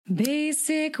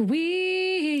Basic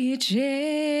witches.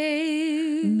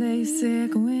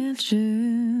 Basic witches.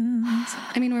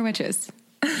 I mean, we're witches.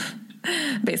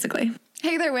 Basically.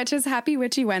 Hey there, witches. Happy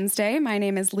Witchy Wednesday. My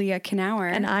name is Leah Knauer.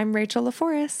 And I'm Rachel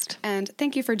LaForest. And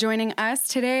thank you for joining us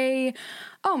today.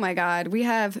 Oh my God, we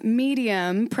have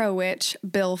medium pro-witch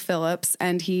Bill Phillips,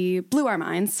 and he blew our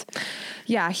minds.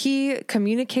 Yeah, he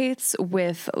communicates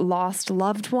with lost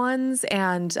loved ones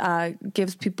and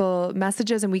gives people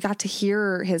messages, and we got to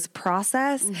hear his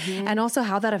process and also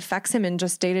how that affects him in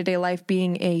just day-to-day life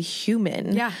being a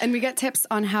human. Yeah, and we get tips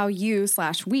on how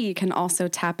you/we can also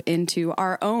tap into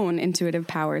our own intuitive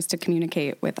powers to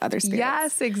communicate with other spirits.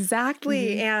 Yes,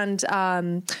 exactly. And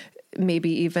maybe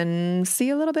even see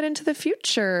a little bit into the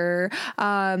future.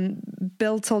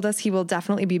 Bill told us he will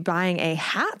definitely be buying a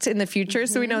hat in the future,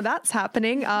 so we know that's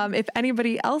happening. If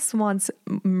anybody else wants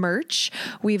merch,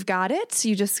 we've got it.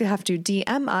 You just have to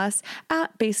DM us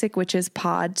at Basic Witches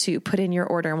Pod to put in your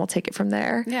order, and we'll take it from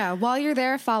there. Yeah, while you're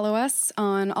there, follow us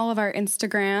on all of our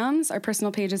Instagrams. Our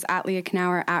personal pages at Leah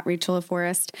Knauer, at Rachel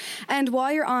LaForest. And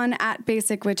while you're on at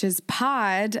Basic Witches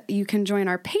Pod, you can join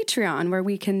our Patreon, where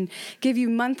we can give you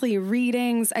monthly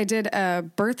readings. I did a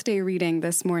birthday reading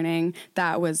this morning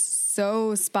that was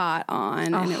so spot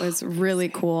on, and it was really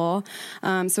cool.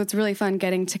 So it's really fun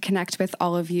getting to connect with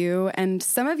all of you. And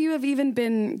some of you have even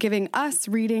been giving us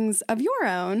readings of your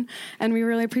own, and we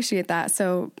really appreciate that.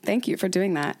 So thank you for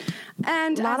doing that.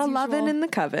 And A lot of loving in the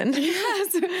coven.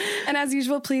 Yes. And as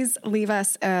usual, please leave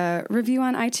us a review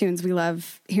on iTunes. We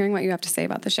love hearing what you have to say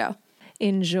about the show.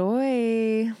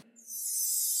 Enjoy.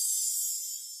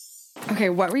 Okay,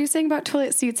 what were you saying about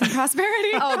toilet seats and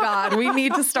prosperity? Oh God, we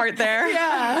need to start there.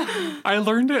 Yeah. I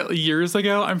learned it years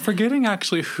ago. I'm forgetting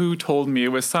actually who told me. It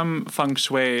was some feng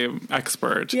shui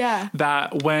expert. Yeah.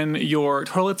 That when your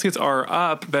toilet seats are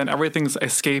up, then everything's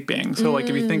escaping. So like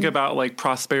if you think about like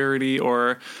prosperity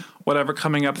or whatever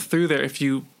coming up through there, if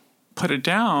you put it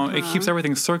down, it keeps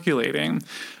everything circulating.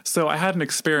 So I had an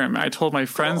experiment. I told my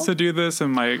friends to do this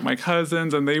and my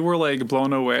cousins, and they were like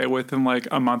blown away within like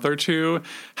a month or two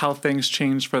how things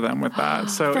changed for them with that.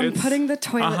 So From it's putting the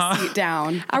toilet seat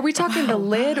down. Are we talking the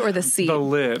lid or the seat? the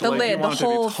lid. The Like, lid, you the want it to be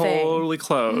whole thing. totally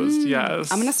closed.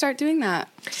 Yes. I'm going to start doing that.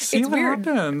 See It's what weird.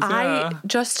 happens. Yeah. I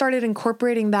just started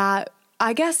incorporating that,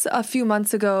 I guess, a few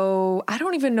months ago. I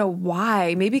don't even know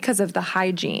why. Maybe because of the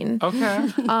hygiene. Okay.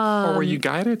 Or were you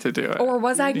guided to do it? Or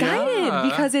was I guided? Yeah.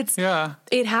 Because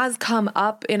it has come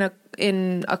up in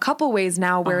a couple ways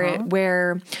now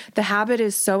where the habit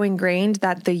is so ingrained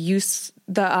that the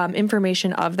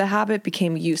information of the habit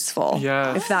became useful.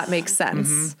 Yes. If that makes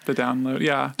sense. The download.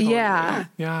 Yeah. Totally.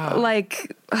 Yeah.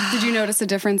 Like Did you notice a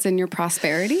difference in your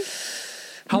prosperity?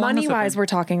 How long has it money-wise, been? we're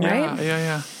talking, right?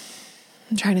 Yeah.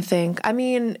 I'm trying to think. I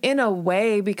mean, in a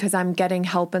way, because I'm getting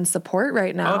help and support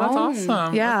right now. Oh, that's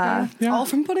awesome. Yeah. Okay. Yeah. All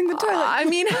from putting the toilet. I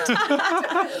mean,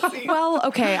 well,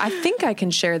 okay, I think I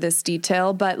can share this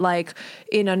detail, but like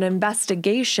in an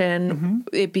investigation,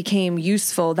 it became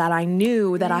useful that I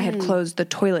knew that I had closed the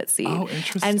toilet seat. Oh,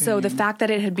 interesting. And so the fact that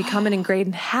it had become an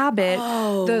ingrained habit,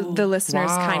 the listeners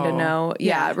Wow. kind of know.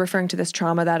 Yeah, referring to this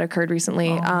trauma that occurred recently.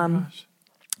 Gosh.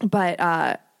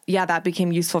 But yeah, that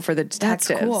became useful for the That's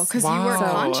detectives. cool, because you were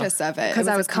Wow. conscious of it. Because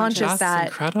I was conscious That's that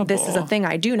incredible. this is a thing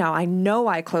I do now. I know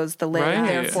I closed the lid, Right.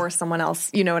 therefore someone else,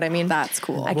 you know what I mean? That's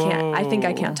cool. I can't. I think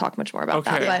I Whoa. can't talk much more about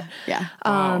Okay. that. Yeah.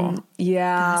 But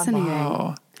yeah. Fascinating.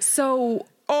 Wow. So,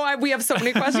 we have so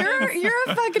many questions. You're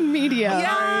a fucking medium.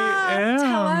 I am.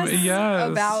 Tell us Yes.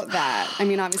 about that. I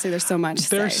mean, obviously, there's so much to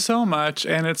There's say. so much,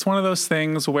 and it's one of those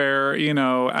things where, you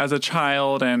know, as a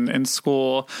child and in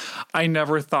school, I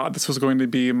never thought this was going to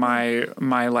be my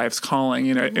life's calling.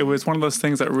 You know, it was one of those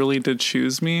things that really did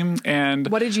choose me. And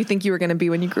What did you think you were going to be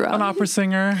when you grew up? an opera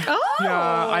singer. Oh!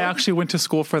 Yeah, I actually went to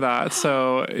school for that.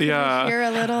 So, yeah. You're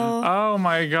a little... Oh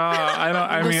my God.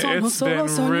 I mean, it's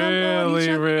been really,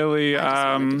 to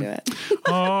do it.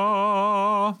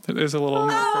 oh, it is a little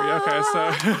okay,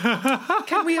 so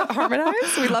Can we harmonize?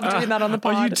 We love doing that on the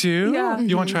pod. oh, you do? Yeah.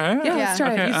 You want to try it? Yeah, let's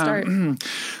try it. You start.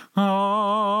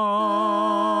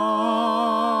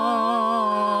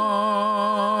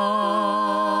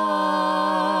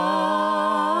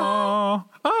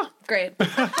 Great.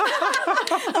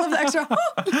 I love the extra.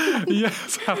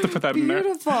 Yes, I have to put that in there.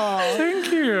 Beautiful. Thank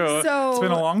you. So- it's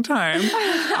been a long time.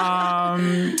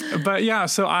 But yeah,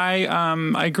 so I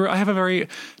have a very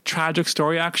tragic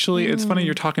story, actually. It's funny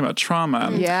you're talking about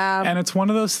trauma. Yeah. And it's one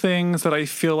of those things that I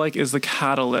feel like is the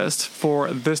catalyst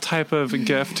for this type of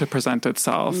gift to present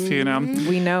itself, you know?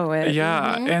 We know it.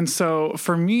 Yeah. And so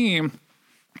for me,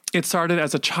 it started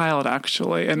as a child,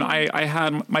 actually. And I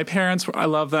had my parents, I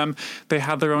love them. They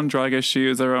had their own drug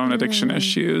issues, their own addiction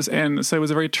issues. And so it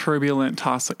was a very turbulent,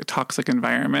 toxic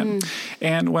environment.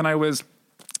 And when I was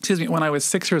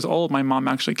 6 years old, my mom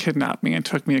actually kidnapped me and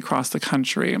took me across the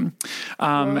country.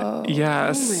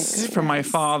 Yes, from my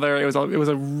father. It was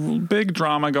a big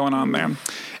drama going on there.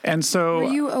 And so, were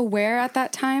you aware at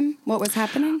that time what was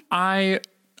happening?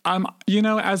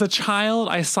 As a child,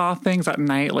 I saw things at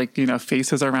night, like,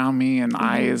 faces around me and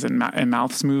eyes and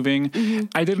mouths moving.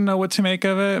 I didn't know what to make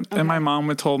of it. Okay. And my mom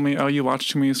would told me, oh, you watch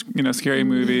too many, scary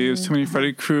movies, too many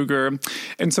Freddy Krueger.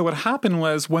 And so what happened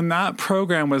was when that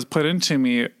program was put into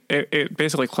me, it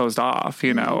basically closed off,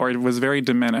 or it was very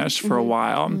diminished for a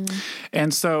while.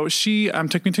 And so she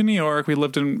took me to New York. We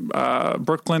lived in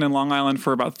Brooklyn and Long Island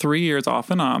for about 3 years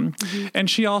off and on. And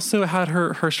she also had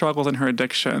her struggles and her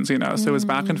addictions, so it was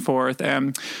back and forth.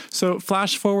 And so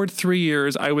flash forward 3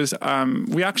 years, I was,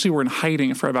 we actually were in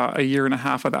hiding for about a year and a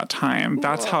half at that time.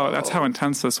 That's how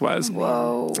intense this was.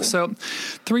 Whoa. So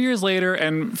 3 years later,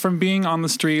 and from being on the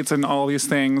streets and all these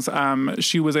things,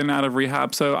 she was in and out of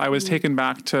rehab. So I was taken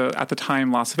back to, at the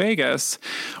time, Las Vegas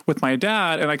with my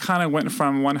dad. And I kind of went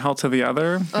from one hell to the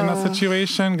other in that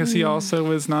situation because he also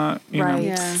was not,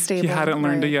 stable. He hadn't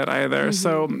learned it yet either.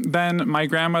 So then my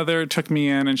grandmother took me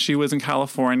in and she was in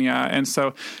California. And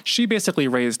so she basically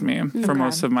raised me for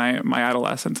most of my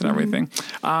adolescence and everything.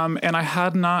 And I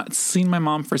had not seen my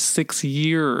mom for 6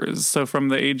 years. So from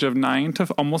the age of 9 to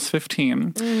almost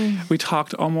 15, we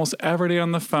talked almost every day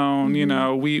on the phone.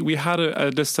 We had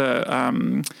this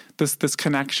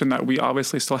connection that we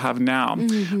obviously still have now.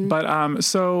 But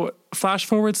so flash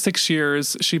forward 6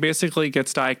 years, she basically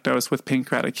gets diagnosed with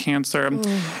pancreatic cancer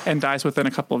and dies within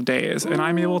a couple of days. And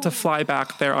I'm able to fly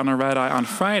back there on a red eye on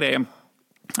Friday.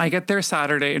 I get there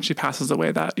Saturday and she passes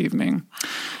away that evening.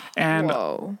 And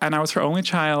I was her only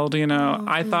child,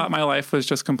 I thought my life was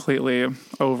just completely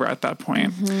over at that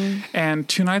point. And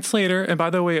 2 nights later, and by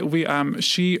the way,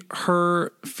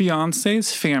 her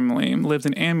fiance's family lived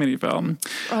in Amityville,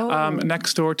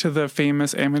 next door to the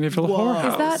famous Amityville Horror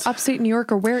House. Is that upstate New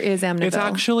York or where is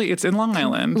Amityville? It's in Long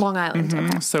Island. Long Island.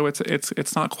 Okay. So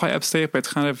it's not quite upstate, but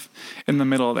it's kind of in the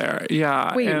middle there.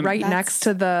 Yeah. Wait, and next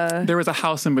to the... There was a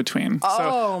house in between.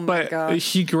 My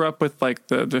gosh. He grew up with like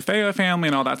the DeFeo family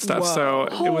and all that stuff. Whoa. So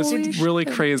it was really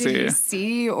crazy. Did you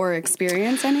see or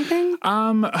experience anything?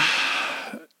 The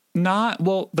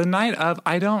night of,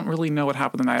 I don't really know what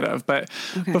happened the night of, but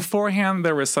beforehand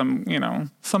there was some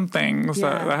things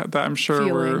that I'm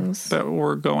sure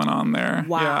were going on there.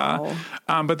 Wow.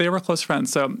 Yeah. But they were close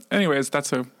friends. So anyways,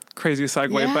 that's a crazy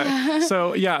segue. But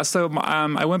so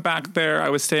I went back there, I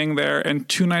was staying there, and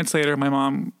 2 nights later, my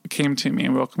mom came to me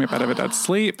and woke me up out of a dead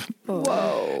sleep.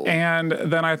 Whoa. And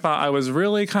then I thought I was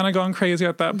really kind of going crazy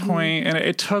at that point. And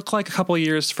it took like a couple of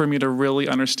years for me to really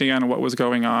understand what was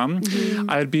going on.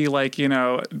 I'd be like,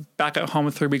 back at home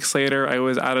 3 weeks later, I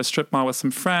was at a strip mall with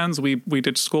some friends. We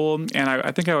did school, and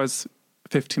I think I was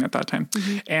 15 at that time.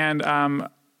 And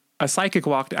a psychic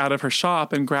walked out of her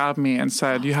shop and grabbed me and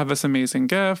said, you have this amazing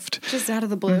gift. Just out of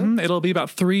the blue? It'll be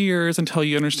about 3 years until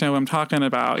you understand what I'm talking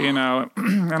about, And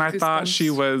I thought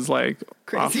she was like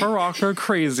off her rocker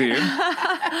crazy.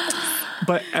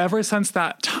 But ever since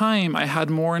that time, I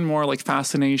had more and more like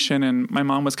fascination, and my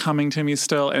mom was coming to me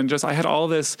still. And I had all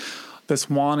this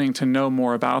wanting to know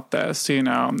more about this,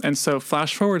 And so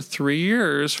flash forward 3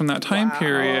 years from that time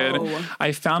period,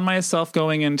 I found myself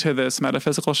going into this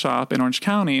metaphysical shop in Orange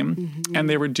County, and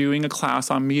they were doing a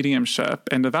class on mediumship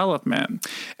and development.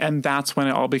 And that's when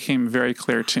it all became very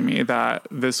clear to me that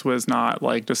this was not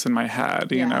like just in my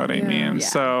head, you know what I mean?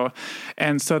 Yeah.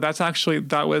 So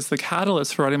that was the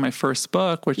catalyst for writing my first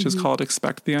book, which is called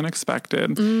Expect the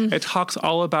Unexpected. It talks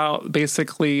all about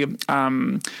basically,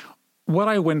 what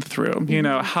I went through,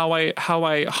 how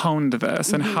I honed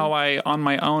this and how I, on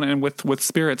my own and with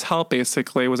Spirit's help,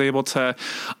 basically was able to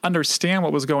understand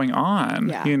what was going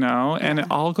on, and it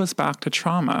all goes back to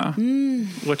trauma,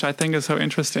 which I think is so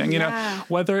interesting,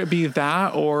 whether it be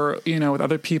that or, with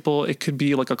other people, it could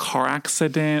be like a car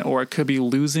accident or it could be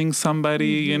losing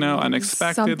somebody,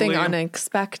 unexpectedly. Something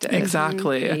unexpected.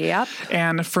 Exactly. Yep.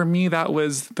 And for me, that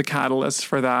was the catalyst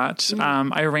for that.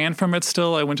 I ran from it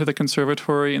still. I went to the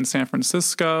conservatory in San Francisco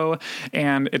Francisco,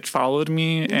 and it followed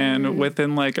me. And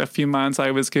within like a few months,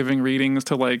 I was giving readings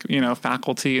to like,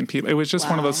 faculty and people. It was just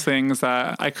one of those things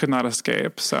that I could not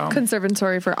escape. So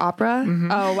Conservatory for Opera.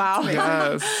 Oh, wow.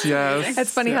 Yes.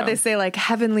 It's funny how they say like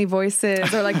heavenly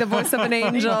voices or like the voice of an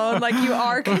angel, and like you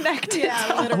are connected.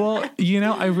 Well,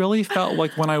 I really felt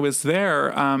like when I was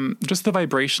there, just the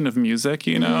vibration of music,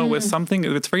 was something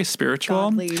that's very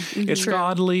spiritual. Godly. It's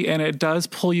godly, and it does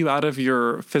pull you out of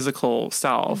your physical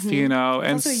self, and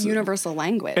It's also a universal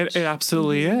language. It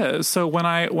absolutely is. So when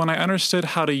I understood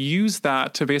how to use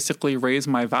that to basically raise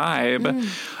my vibe,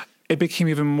 it became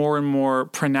even more and more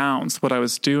pronounced what I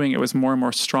was doing. It was more and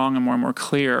more strong and more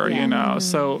clear,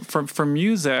 So for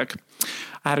music,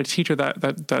 I had a teacher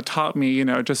that taught me,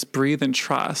 just breathe and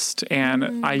trust.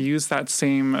 And I use that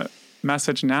same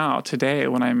message now today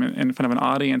when I'm in front of an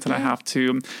audience and I have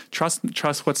to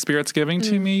trust what Spirit's giving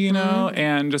to me,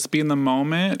 and just be in the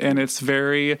moment. And it's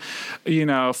very,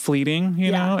 fleeting,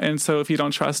 know. And so if you don't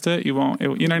trust it, you won't,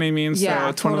 you know what I mean? Yeah, so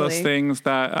it's one of those things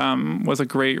that was a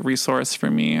great resource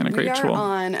for me and a great tool. We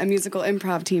are on a musical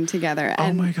improv team together.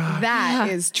 And my God.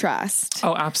 that is trust.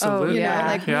 Oh, absolutely. We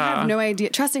have no idea,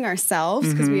 trusting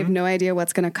ourselves because we have no idea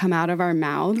what's going to come out of our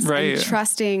mouths. Right. And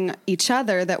trusting each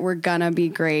other that we're going to be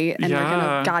great and we're going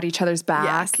to got each other's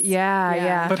back. Yes.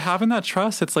 Yeah. But having that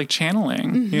trust, it's like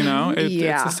channeling,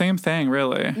 It's the same thing,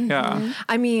 really. Yeah.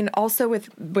 I mean, also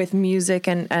with music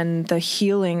and the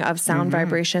healing of sound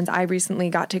vibrations, I recently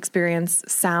got to experience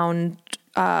sound.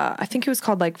 I think it was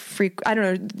called like I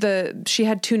don't know. She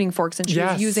had tuning forks and she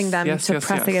was using them to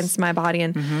press against my body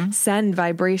and send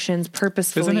vibrations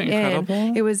purposefully. Isn't it incredible?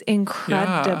 in. It was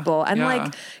incredible. And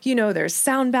like, there's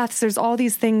sound baths, there's all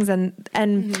these things.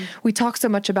 And we talk so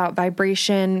much about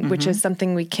vibration, which is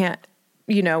something we can't,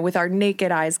 with our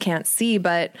naked eyes can't see,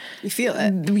 but you feel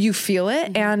it. You feel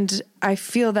it. And I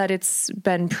feel that it's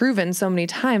been proven so many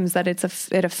times that it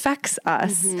affects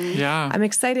us. Yeah. I'm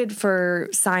excited for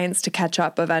science to catch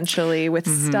up eventually with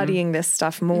studying this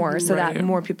stuff more so that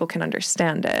more people can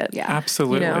understand it. Yeah.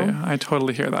 Absolutely. I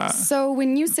totally hear that. So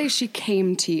when you say she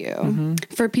came to you,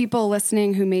 for people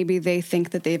listening who maybe they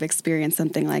think that they've experienced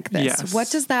something like this,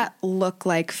 what does that look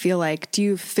like, feel like? Do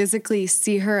you physically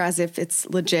see her as if it's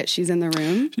legit, she's in the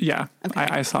room? Yeah. Okay.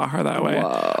 I saw her that way.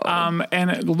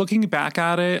 And looking back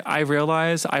at it, I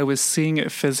realized I was seeing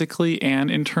it physically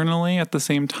and internally at the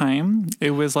same time.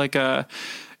 It was like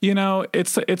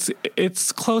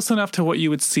it's close enough to what you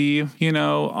would see, in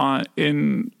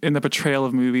the portrayal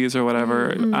of movies or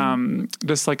whatever.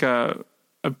 Just like a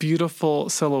beautiful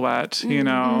silhouette,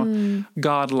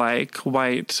 godlike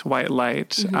white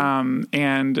light,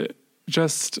 and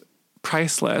just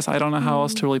priceless. I don't know how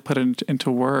else to really put it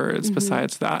into words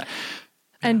besides that.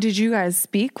 And did you guys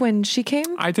speak when she came?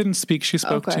 I didn't speak. She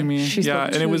spoke to me. She spoke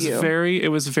and to it was you. it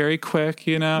was very quick,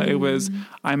 It was,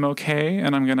 I'm okay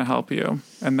and I'm going to help you.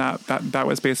 And that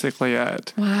was basically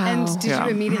it. Wow. And did you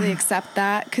immediately accept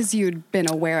that because you'd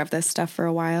been aware of this stuff for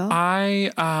a while?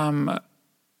 I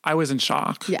was in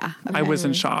shock. Yeah. Okay. I was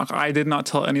in shock. I did not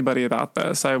tell anybody about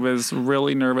this. I was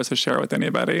really nervous to share it with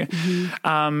anybody.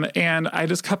 And I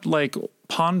just kept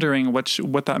pondering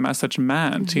what that message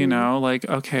meant, like,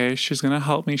 okay, she's going to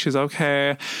help me. She's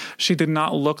okay. She did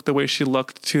not look the way she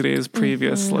looked 2 days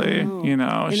previously, In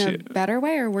a better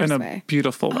way or worse way? In a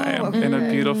beautiful way. In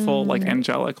a beautiful,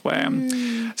 angelic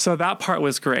way. So that part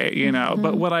was great,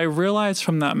 But what I realized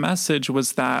from that message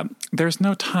was that there's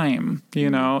no time,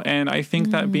 And I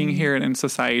think that being here in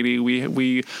society,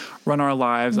 we run our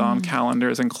lives on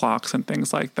calendars and clocks and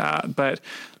things like that. But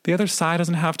the other side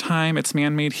doesn't have time. It's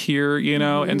man-made here,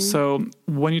 And so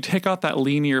when you take out that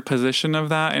linear position of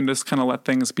that and just kind of let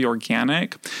things be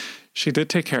organic, she did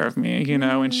take care of me,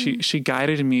 and she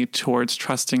guided me towards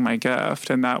trusting my gift.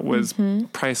 And that was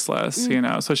priceless,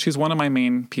 So she's one of my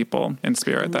main people in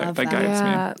spirit that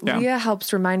guides me. Yeah. Leah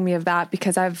helps remind me of that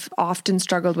because I've often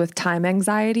struggled with time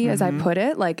anxiety, as I put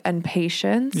it, and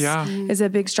patience is a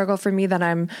big struggle for me that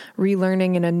I'm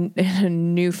relearning in a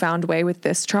newfound way with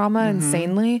this trauma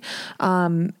insanely.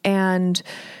 And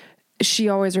she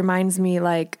always reminds me,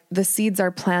 the seeds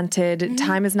are planted,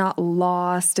 time is not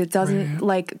lost. It doesn't,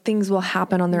 things will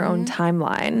happen on their own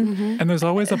timeline. And there's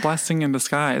always a blessing in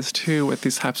disguise, too, with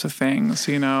these types of things,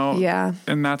 Yeah.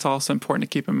 And that's also important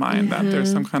to keep in mind that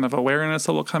there's some kind of awareness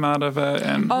that will come out of it.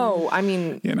 And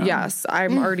yes,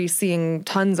 I'm already seeing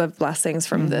tons of blessings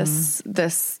from this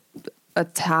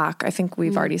attack. I think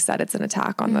we've already said it's an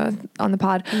attack on the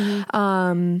pod.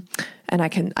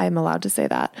 And I'm allowed to say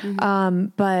that.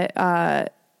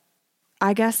 But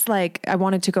I guess like I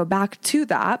wanted to go back to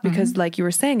that because like you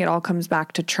were saying, it all comes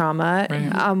back to trauma.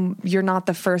 Right. You're not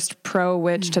the first pro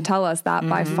witch to tell us that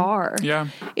by far. Yeah.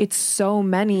 It's so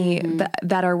many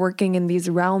that are working in these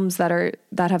realms that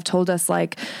have told us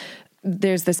like,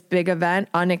 there's this big event,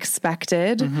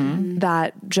 unexpected,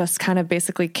 that just kind of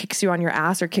basically kicks you on your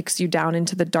ass or kicks you down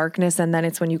into the darkness. And then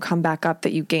it's when you come back up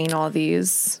that you gain all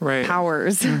these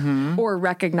powers or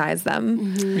recognize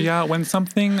them. Yeah. When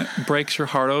something breaks your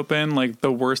heart open, like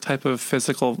the worst type of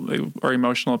physical or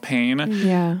emotional pain,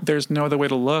 there's no other way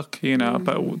to look,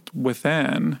 but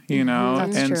within,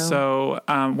 That's and true. so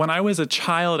when I was a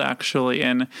child, actually,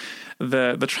 in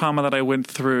the trauma that I went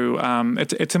through,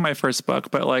 it's in my first book,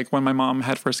 but like when my mom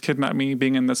had first kidnapped me,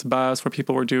 being in this bus where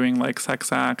people were doing like sex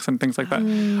acts and things like that,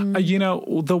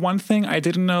 the one thing I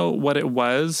didn't know what it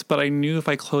was, but I knew if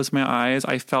I closed my eyes,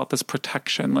 I felt this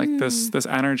protection, like this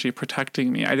energy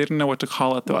protecting me. I didn't know what to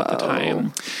call it though at the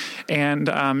time. And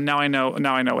now I know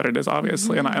what it is,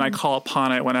 obviously. And I call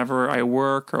upon it whenever I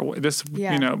work or this,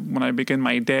 when I begin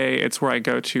my day, it's where I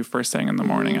go to first thing in the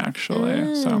morning,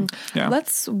 actually. So, yeah.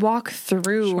 Let's walk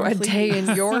through a day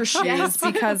in your shoes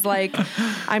because like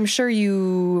I'm sure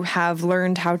you have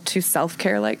learned how to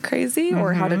self-care like crazy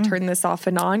or how to turn this off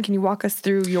and on. Can you walk us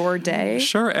through your day?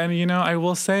 Sure. And I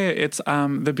will say it's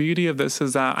the beauty of this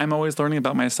is that I'm always learning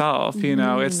about myself.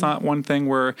 It's not one thing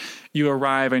where you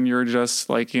arrive and you're just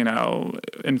like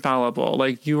infallible.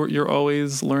 Like you're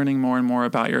always learning more and more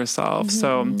about yourself.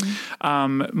 So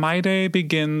my day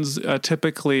begins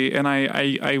typically, and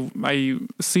I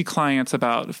see clients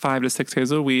about 5 to 6 days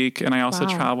a week, and I also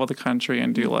travel the country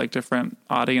and do like different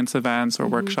audience events or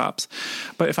workshops.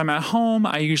 But if I'm at home,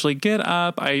 I usually get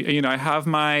up. I have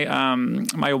my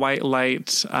my white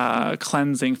light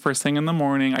cleansing first thing in the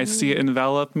morning. I see it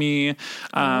envelop me.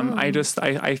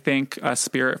 I thank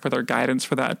Spirit for their guidance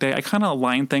for that day. I kind of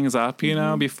line things up,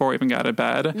 before I even get out of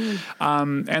bed.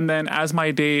 And then as my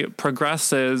day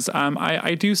progresses,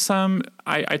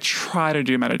 I try to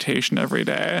do meditation every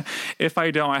day. If I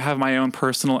don't, I have my own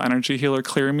personal energy healer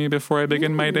clear me before I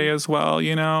begin my day as well,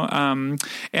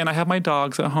 and I have my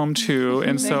dogs at home too.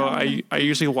 And so I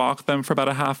usually walk them for about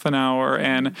a half an hour,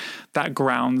 and that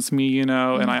grounds me, and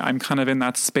I'm kind of in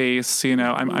that space,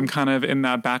 I'm kind of in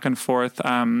that back and forth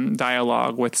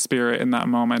dialogue with Spirit in that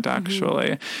moment,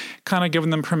 actually. Kind of giving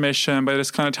them permission, but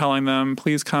just kind of telling them,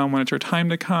 please come when it's your time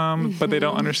to come, but they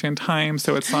don't understand time.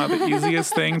 So it's not the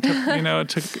easiest thing to,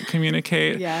 to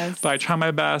communicate, but I try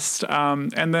my best.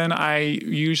 And then I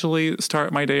usually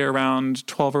start my day around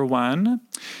 12 or 1.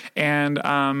 And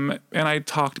I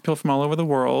talk to people from all over the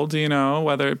world,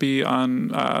 whether it be on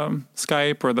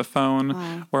Skype or the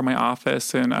phone or my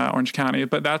office in Orange County.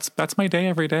 But that's my day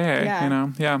every day,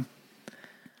 Yeah.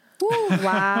 Ooh,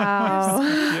 wow.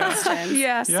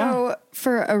 Yeah. So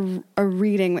for a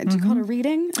reading, do you call it a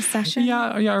reading? A session?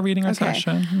 Yeah, a reading or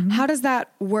session. How does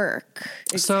that work?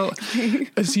 So,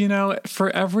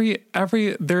 for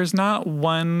every there's not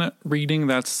one reading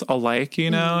that's alike,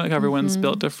 like everyone's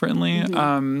built differently.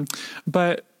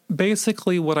 But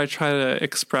basically what I try to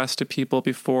express to people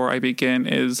before I begin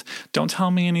is don't tell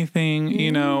me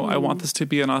anything, I want this to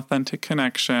be an authentic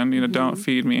connection, don't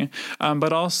feed me.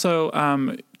 But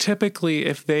also, typically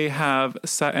if they have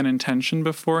set an intention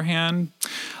beforehand,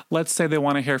 let's say they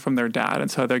want to hear from their dad, and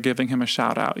so they're giving him a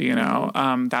shout out,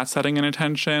 that's setting an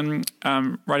intention,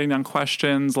 writing down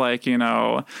questions like,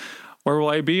 where will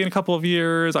I be in a couple of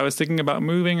years? I was thinking about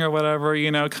moving or whatever,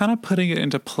 kind of putting it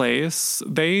into place.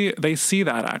 They see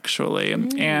that actually.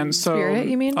 And so Spirit,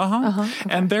 you mean? Okay.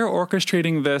 And they're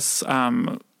orchestrating this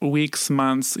weeks,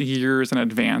 months, years in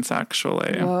advance,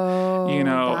 actually. Whoa,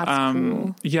 that's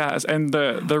cool. Yes. And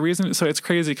the reason, so it's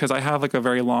crazy because I have like a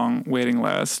very long waiting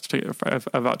list of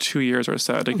about 2 years or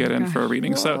so to get in for a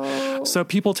reading. So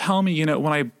people tell me,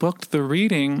 when I booked the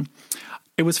reading,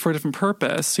 it was for a different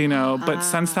purpose, but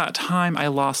since that time I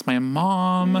lost my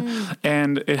mom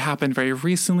and it happened very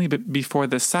recently, but before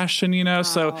this session,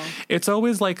 so it's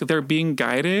always like they're being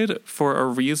guided for a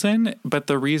reason, but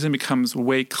the reason becomes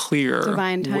way clearer.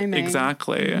 Divine timing.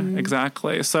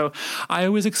 Exactly. So I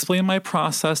always explain my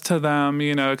process to them,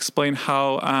 explain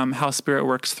how Spirit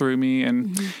works through me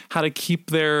and how to keep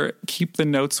the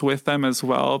notes with them as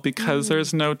well, because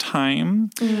there's no time.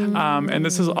 And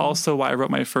this is also why I wrote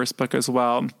my first book as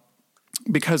well.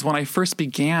 Because when I first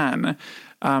began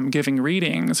giving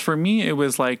readings, for me, it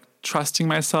was like trusting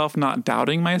myself, not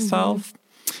doubting myself.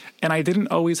 And I didn't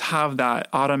always have that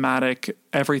automatic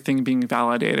everything being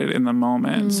validated in the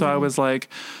moment. So I was like,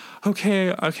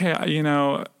 okay,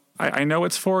 I know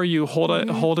it's for you.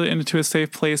 Hold it into a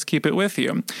safe place. Keep it with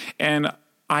you. And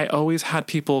I always had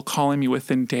people calling me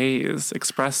within days,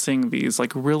 expressing these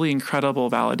like really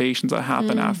incredible validations that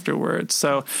happen afterwards.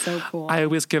 So cool. I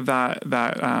always give that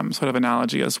sort of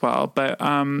analogy as well. But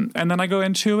and then I go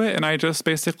into it and I just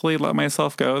basically let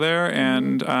myself go there,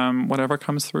 and whatever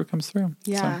comes through, comes through.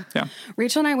 Yeah. So, yeah.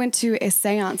 Rachel and I went to a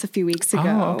seance a few weeks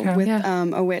ago with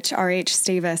a witch, R.H.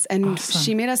 Stavis, and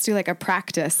she made us do like a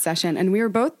practice session, and we were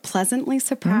both pleasantly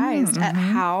surprised at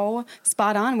how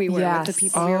spot on we were with the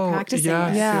people we were practicing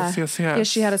with. Yes. Yeah,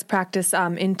 she had us practice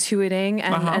intuiting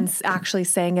and actually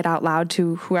saying it out loud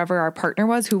to whoever our partner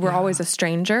was, who were always a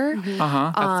stranger.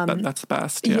 That's the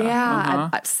best. Yeah.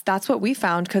 That's what we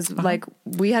found, because like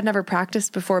we had never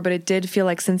practiced before, but it did feel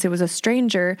like since it was a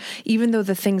stranger, even though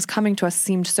the things coming to us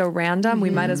seemed so random,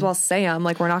 we might as well say them.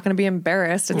 Like, we're not going to be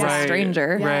embarrassed. It's a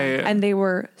stranger. Right. And they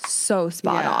were so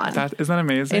spot on. Isn't that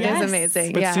amazing? It is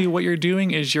amazing. But see, what you're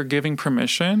doing is you're giving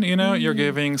permission, you know, you're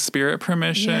giving spirit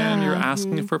permission, you're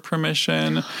asking for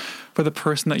permission for the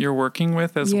person that you're working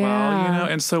with as well, you know?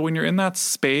 And so when you're in that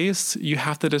space, you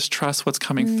have to just trust what's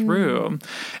coming through.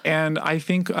 And I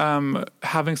think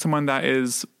having someone that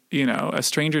is, you know, a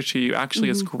stranger to you actually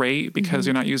is great, because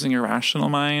you're not using your rational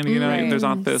mind, you know, there's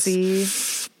not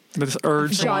this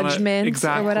urge judgment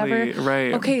or whatever.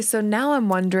 Right. Okay, so now I'm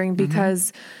wondering,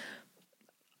 because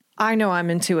I know I'm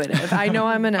intuitive. I know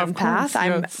I'm an empath.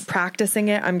 I'm practicing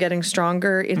it. I'm getting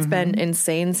stronger. It's been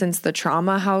insane since the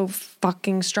trauma, how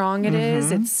fucking strong it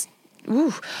is. It's,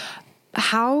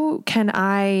 how can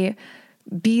I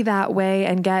be that way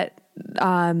and get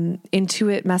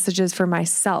intuit messages for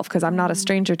myself? Because I'm not a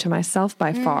stranger to myself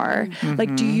by far.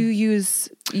 Like, do you use,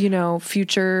 you know,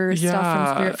 future stuff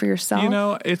from spirit for yourself? You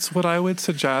know, it's what I would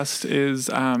suggest is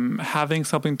having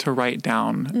something to write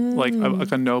down, like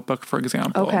a notebook, for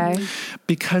example. Okay.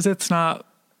 Because it's not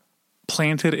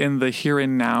planted in the here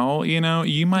and now, you know,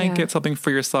 you might get something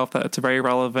for yourself that's very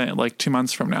relevant like 2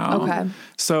 months from now. Okay.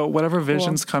 So whatever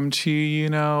visions come to you, you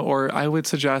know, or I would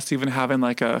suggest even having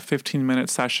like a 15-minute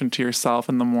session to yourself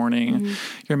in the morning,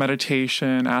 your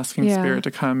meditation, asking spirit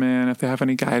to come in if they have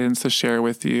any guidance to share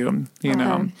with you, you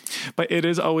know. But it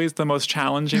is always the most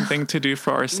challenging thing to do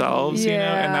for ourselves, you know,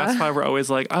 and that's why we're always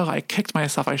like, oh, I kicked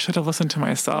myself. I should have listened to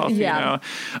myself, you know.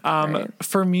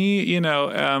 For me, you know,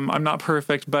 I'm not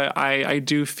perfect, but I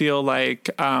do feel like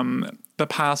the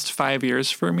past 5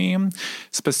 years for me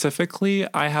specifically,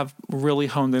 I have really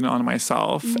honed in on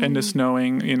myself and just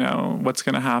knowing, you know, what's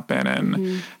going to happen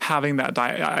and having that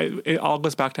it all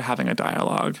goes back to having a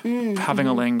dialogue, having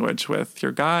a language with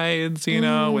your guides, you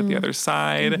know, with the other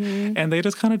side. And they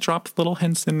just kind of drop little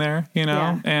hints in there, you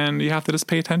know, and you have to just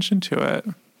pay attention to it.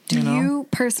 Do you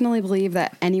personally believe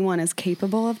that anyone is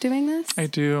capable of doing this? I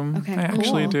do. Okay, I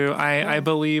actually do. I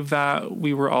believe that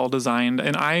we were all designed,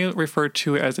 and I refer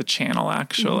to it as a channel,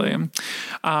 actually.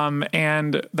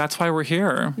 And that's why we're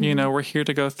here. You know, we're here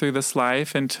to go through this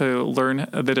life and to learn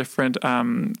the different,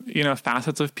 you know,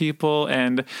 facets of people,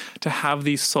 and to have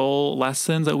these soul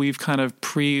lessons that we've kind of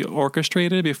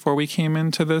pre-orchestrated before we came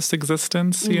into this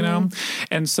existence, you know?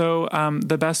 And so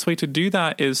the best way to do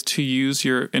that is to use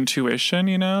your intuition,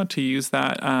 you know, to use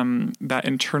that that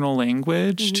internal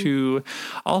language to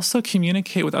also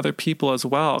communicate with other people as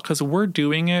well, because we're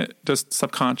doing it just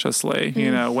subconsciously.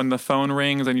 You know, when the phone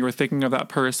rings and you were thinking of that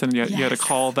person, you had to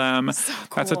call them. So cool.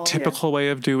 That's a typical way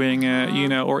of doing it, you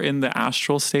know, or in the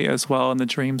astral state as well, in the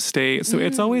dream state. So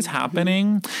it's always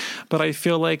happening, but I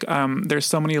feel like there's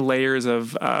so many layers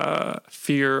of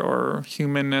fear or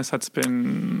humanness that's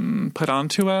been put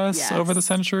onto us over the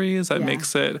centuries that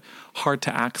makes it hard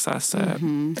to access it.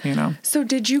 You know. So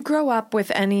did you grow up with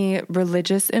any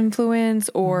religious influence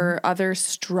or other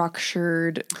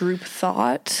structured group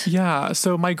thought? Yeah.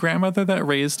 So my grandmother that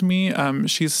raised me,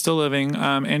 she's still living,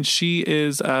 and she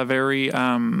is a very,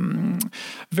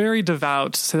 very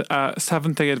devout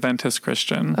Seventh-day Adventist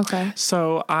Christian. Okay.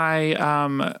 So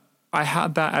I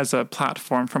had that as a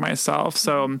platform for myself.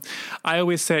 So I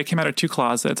always say I came out of two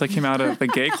closets. I came out of the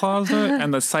gay closet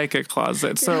and the psychic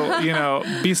closet. So, you know,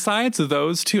 besides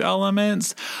those two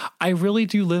elements, I really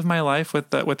do live my life with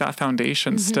that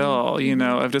foundation still, you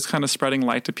know, of just kind of spreading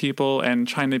light to people and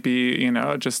trying to be, you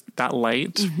know, just that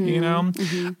light, you know.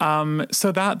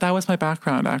 So that was my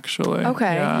background, actually.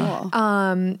 Okay. Yeah.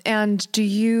 Cool. And do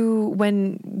you,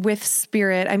 when with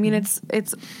spirit, I mean, it's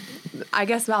I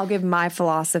guess I'll give my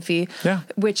philosophy,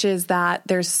 which is that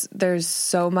there's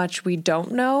so much we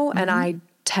don't know. And I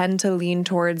tend to lean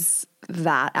towards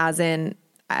that, as in,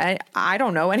 I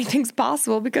don't know anything's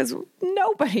possible because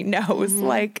nobody knows.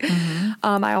 Like,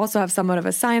 I also have somewhat of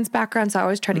a science background, so I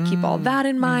always try to keep all that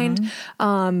in mind.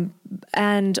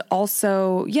 And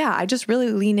also, I just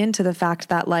really lean into the fact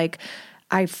that, like,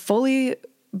 I fully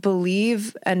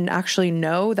believe and actually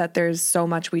know that there's so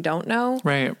much we don't know.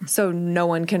 Right. So no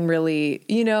one can really,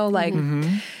 you know, like,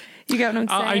 you get what I'm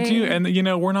saying? I do. And, you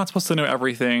know, we're not supposed to know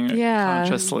everything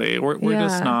consciously. We're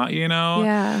just not, you know?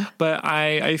 Yeah. But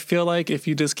I feel like if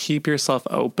you just keep yourself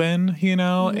open, you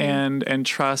know, and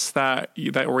trust that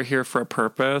we're here for a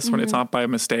purpose, when it's not by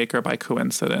mistake or by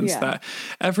coincidence, that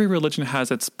every religion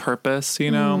has its purpose,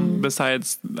 you know,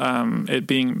 besides it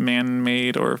being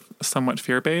man-made or somewhat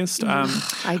fear-based.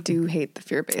 I do hate the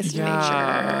fear-based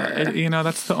nature. You know,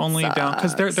 that's the only down,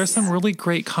 because there's some really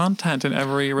great content in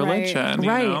every religion, you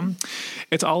know?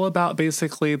 It's all about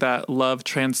basically that love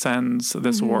transcends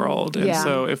this world. And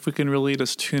so if we can really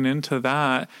just tune into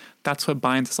that, that's what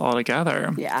binds us all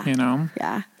together. Yeah. You know?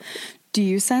 Yeah. Do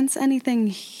you sense anything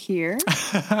here?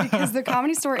 Because the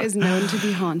Comedy Store is known to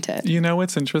be haunted. You know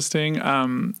what's interesting?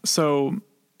 So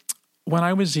when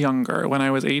I was younger, when I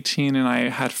was 18 and I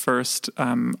had first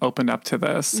opened up to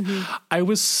this, I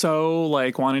was so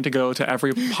like wanting to go to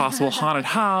every possible haunted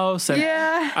house. And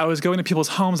I was going to people's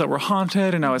homes that were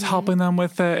haunted and I was helping them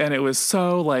with it. And it was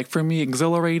so like, for me,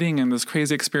 exhilarating and this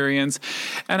crazy experience.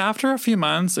 And after a few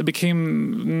months, it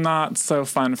became not so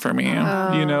fun for me.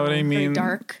 You know what I mean?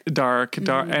 Dark.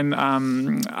 And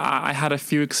I had a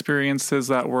few experiences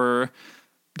that were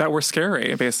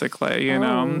scary, basically, you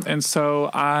know? And so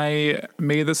I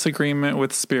made this agreement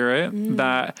with Spirit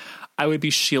that I would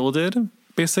be shielded,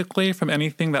 basically, from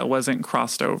anything that wasn't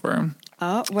crossed over.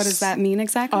 Oh, what does that mean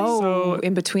exactly? So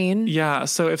in between? Yeah.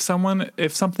 So if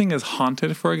something is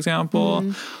haunted, for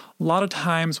example, a lot of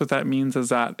times what that means is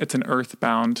that it's an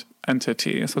earthbound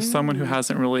entity. So someone who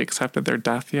hasn't really accepted their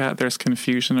death yet, there's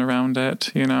confusion around it,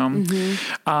 you know?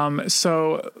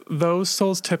 So those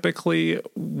souls typically,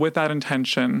 with that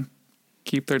intention,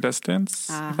 keep their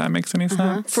distance, if that makes any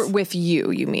sense. With you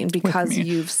mean, because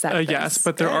you've said this. Yes,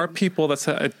 but there are people that's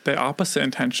the opposite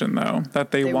intention, though, that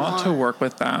they want to work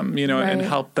with them, you know, and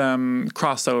help them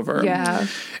cross over. Yeah.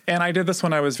 And I did this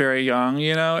when I was very young,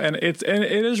 you know, and it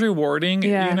is rewarding,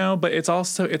 you know, but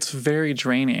it's very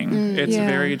draining. It's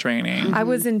very draining. I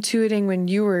was intuiting when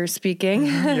you were speaking,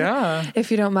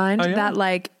 if you don't mind, that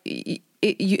like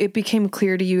it became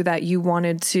clear to you that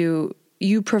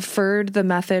you preferred the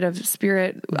method of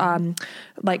Spirit,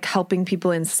 like helping people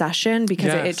in session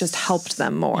because it just helped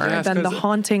them more than the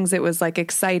hauntings. It was like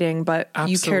exciting, but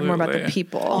you cared more about the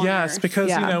people. Yes,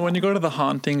 because, you know, when you go to the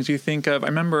hauntings, you think of, I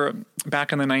remember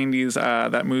back in the 90s,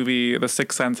 that movie, The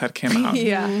Sixth Sense had came out.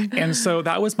 And so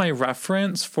that was my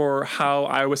reference for how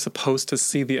I was supposed to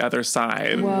see the other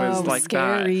side. Was like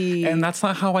scary. That. And that's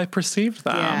not how I perceived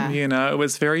them. You know, it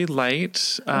was very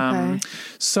light.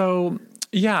 So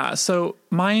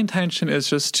my intention is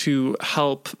just to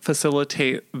help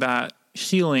facilitate that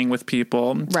healing with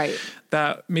people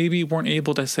that maybe weren't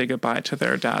able to say goodbye to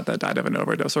their dad that died of an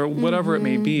overdose or whatever it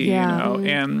may be, you know.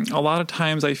 And a lot of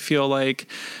times I feel like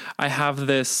I have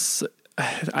this,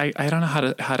 I don't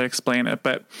know how to explain it,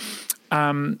 but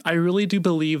I really do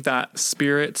believe that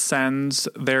Spirit sends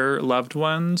their loved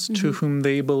ones to whom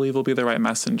they believe will be the right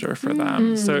messenger for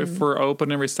them. So if we're open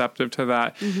and receptive to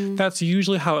that, that's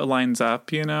usually how it lines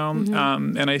up, you know?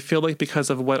 And I feel like because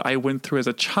of what I went through as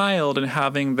a child and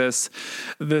having this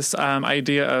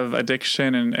idea of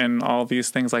addiction and all these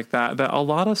things like that a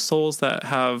lot of souls that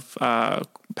have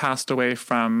passed away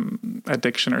from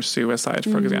addiction or suicide,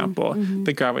 for example,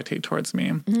 they gravitate towards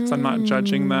me. So I'm not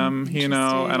judging them, you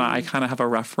know, and I kind of have a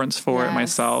reference for it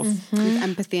myself. With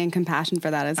empathy and compassion for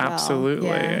that as well. Absolutely.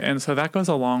 And so that goes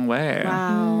a long way.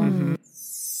 Wow.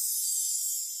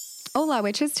 Hola,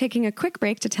 witches, taking a quick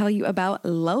break to tell you about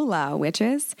Lola,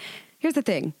 witches. Here's the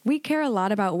thing. We care a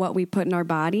lot about what we put in our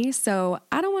body, so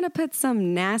I don't want to put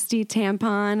some nasty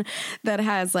tampon that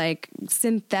has like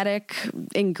synthetic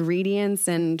ingredients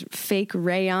and fake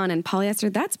rayon and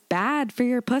polyester. That's bad for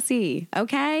your pussy,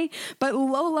 okay? But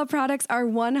Lola products are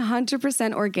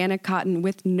 100% organic cotton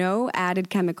with no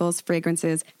added chemicals,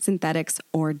 fragrances, synthetics,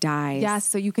 or dyes. Yes,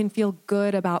 so you can feel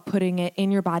good about putting it in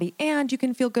your body and you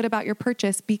can feel good about your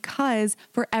purchase because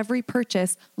for every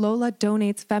purchase, Lola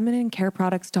donates feminine care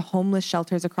products to homeless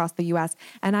shelters across the U.S.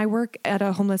 And I work at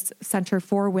a homeless center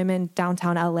for women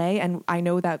downtown LA, and I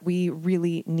know that we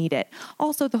really need it.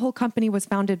 Also, the whole company was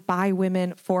founded by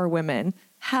women for women.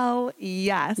 Hell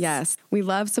yes. Yes. We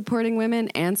love supporting women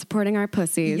and supporting our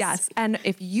pussies. Yes. And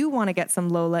if you want to get some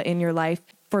Lola in your life,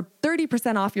 for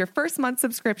 30% off your first month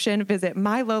subscription, visit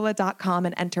mylola.com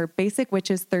and enter Basic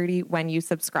Witches 30 when you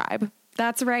subscribe.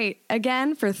 That's right.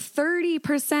 Again, for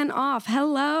 30% off.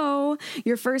 Hello.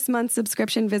 Your first month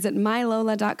subscription, visit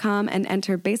mylola.com and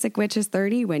enter Basic Witches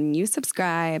 30 when you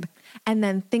subscribe. And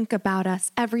then think about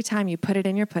us every time you put it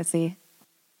in your pussy.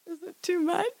 Too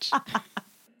much.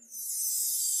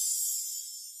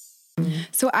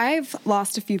 So I've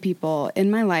lost a few people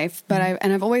in my life, but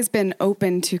I've always been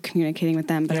open to communicating with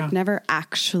them, but I've never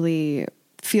actually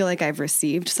feel like I've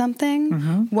received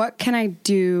something. What can I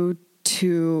do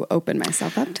to open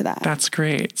myself up to that? That's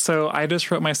great. So I just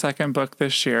wrote my second book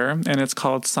this year, and it's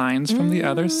called Signs from the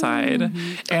Other Side.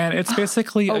 And it's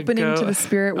basically opening to the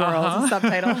spirit world,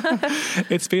 subtitle.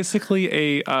 It's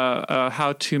basically a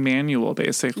how-to manual,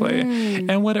 basically.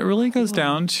 And what it really goes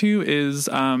down to is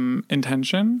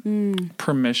intention,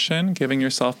 permission, giving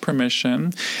yourself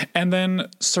permission, and then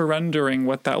surrendering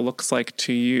what that looks like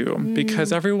to you.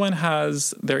 Because everyone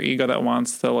has their ego that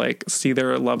wants to like see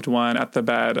their loved one at the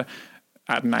bed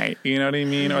at night, you know what I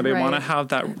mean? Or they want to have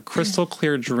that crystal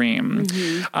clear dream.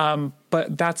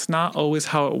 But that's not always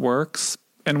how it works.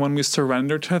 And when we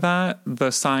surrender to that,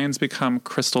 the signs become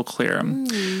crystal clear.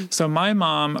 So my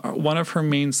mom, one of her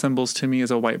main symbols to me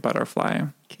is a white butterfly.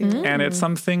 And it's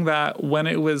something that when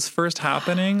it was first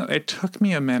happening, it took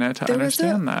me a minute to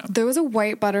understand that. There was a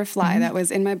white butterfly that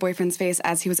was in my boyfriend's face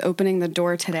as he was opening the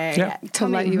door today to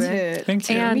let you in. Thank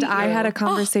you. And I had a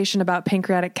conversation about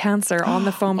pancreatic cancer on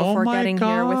the phone before getting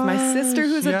here with my sister,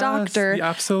 who's a doctor.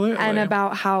 Absolutely. And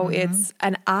about how it's,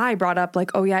 and I brought up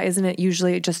like, oh yeah, isn't it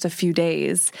usually just a few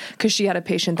days? Because she had a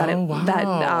patient that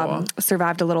that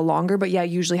survived a little longer, but yeah,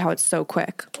 usually how it's so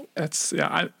quick. It's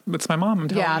my mom. I'm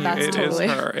telling you, that's totally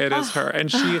is her. It is her.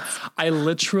 And I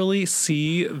literally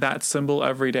see that symbol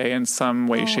every day in some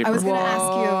way, shape, or form. I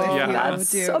was going to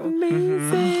ask you if that's you do.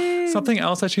 Amazing. Something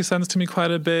else that she sends to me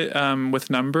quite a bit with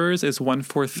numbers is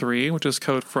 143, which is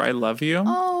code for I love you.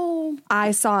 Oh.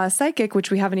 I saw a psychic, which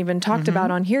we haven't even talked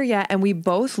about on here yet. And we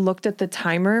both looked at the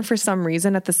timer for some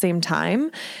reason at the same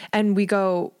time. And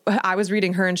I was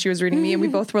reading her and she was reading me. And we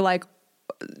both were like,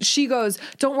 she goes,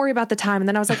 don't worry about the time. And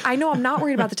then I was like, I know I'm not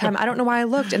worried about the time. I don't know why I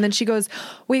looked. And then she goes,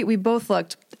 wait, we both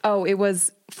looked. Oh, it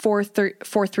was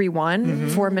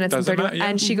 4:31, 4 minutes and 30.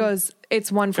 And she goes, it's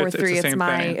 143.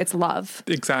 It's love.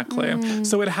 Exactly.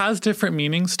 So it has different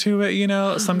meanings to it. You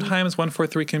know, sometimes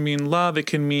 143 can mean love. It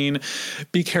can mean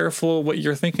be careful what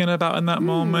you're thinking about in that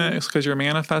moment because you're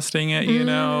manifesting it, you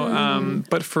know.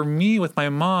 But for me, with my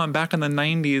mom, back in the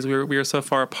 90s, we were so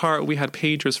far apart, we had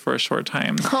pagers for a short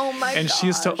time. Oh my And she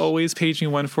used to always page me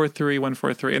 143,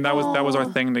 143. And that was our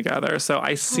thing together. So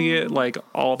I see it like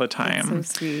all the time. That's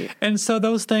so sweet. And so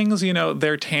those things, you know,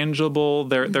 they're tangible,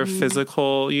 they're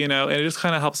physical, you know, and it just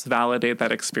kind of helps validate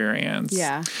that experience.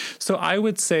 Yeah. So I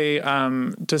would say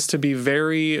just to be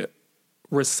very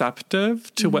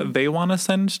receptive to what they want to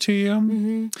send to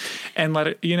you and let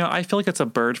it, you know, I feel like it's a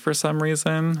bird for some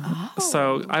reason.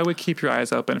 So I would keep your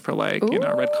eyes open for like, you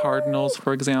know, red cardinals,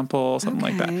 for example, something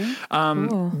like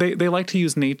that. They like to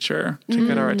use nature to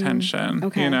get our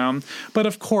attention, you know, but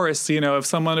of course, you know, if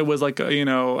someone was like, you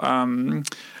know,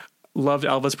 loved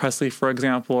Elvis Presley, for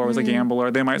example, or was a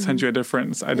gambler, they might send you a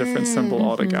different symbol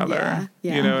altogether.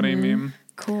 Yeah. You know what I mean?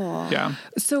 Cool. Yeah.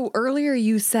 So earlier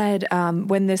you said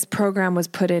when this program was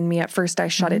put in me, at first I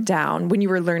shut it down when you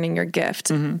were learning your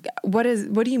gift. What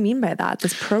do you mean by that,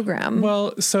 this program?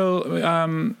 Well,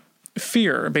 so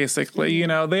fear, basically. You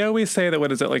know, they always say that,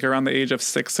 what is it, like around the age of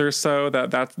 6 or so,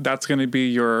 that's going to be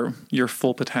your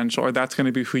full potential, or that's going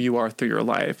to be who you are through your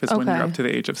life, is when you're up to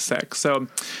the age of 6. So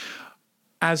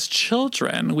as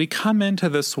children, we come into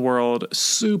this world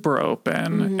super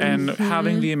open and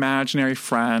having the imaginary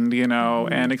friend, you know,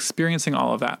 and experiencing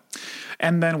all of that.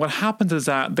 And then what happens is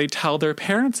that they tell their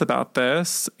parents about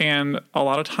this. And a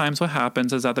lot of times what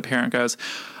happens is that the parent goes,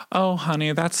 oh,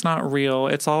 honey, that's not real.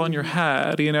 It's all in your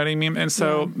head. You know what I mean? And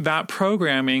so that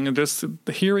programming, just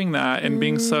hearing that and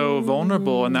being so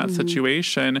vulnerable in that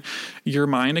situation, your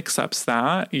mind accepts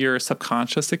that, your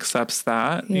subconscious accepts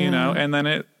that, you know, and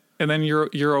then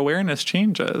your awareness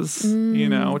changes, you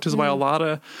know, which is why a lot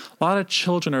of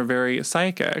children are very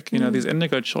psychic, you know, these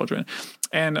indigo children.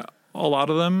 And a lot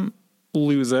of them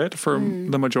lose it for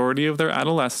the majority of their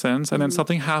adolescence. And then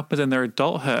something happens in their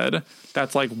adulthood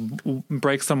that's like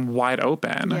breaks them wide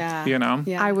open, you know?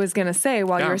 Yeah. I was going to say,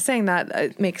 while you were saying that,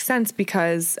 it makes sense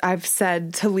because I've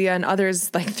said to Leah and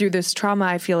others, like through this trauma,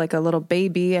 I feel like a little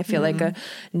baby. I feel like a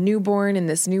newborn in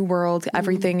this new world.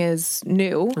 Everything is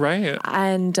new. Right.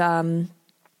 And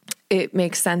it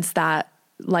makes sense that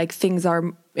like things are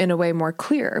in a way more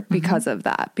clear because of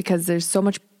that, because there's so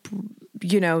much,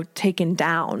 you know, taken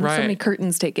down. Right. So many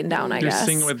curtains taken down, I guess. You're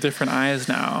seeing it with different eyes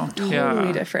now.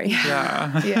 Totally different.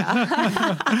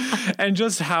 Yeah. And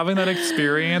just having that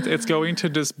experience, it's going to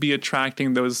just be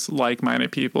attracting those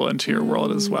like-minded people into your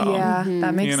world as well. Yeah,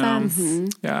 that makes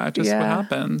sense. Yeah, just what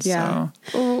happens. Yeah.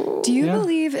 So. Do you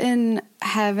believe in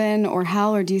heaven or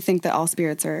hell, or do you think that all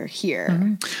spirits are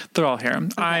here? They're all here.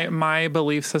 Okay. My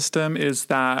belief system is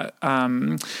that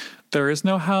there is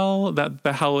no hell, that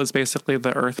the hell is basically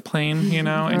the earth plane, you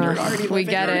know, and you're already we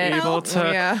get it. able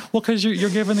to, well, because you're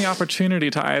given the opportunity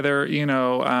to either, you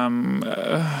know,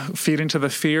 feed into the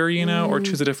fear, you know, or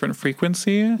choose a different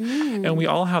frequency. And we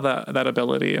all have that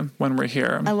ability when we're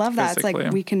here. I love that. Physically. It's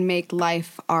like we can make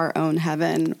life our own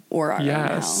heaven or our own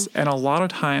hell. And a lot of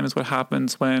times what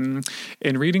happens when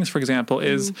in readings, for example,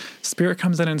 is spirit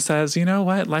comes in and says, you know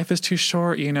what, life is too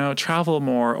short, you know, travel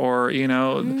more, or, you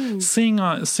know, sing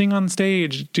on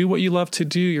stage, do what you love to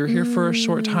do. You're here for a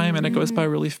short time and it goes by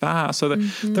really fast. So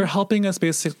they're helping us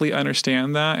basically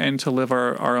understand that and to live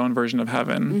our own version of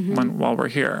heaven while we're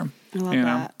here. I love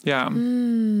that. Yeah.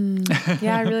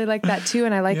 Yeah, I really like that too.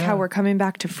 And I like how we're coming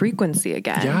back to frequency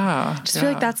again. Yeah. I just feel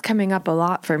like that's coming up a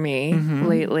lot for me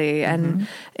lately and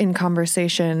in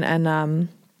conversation. And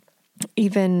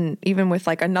even with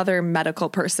like another medical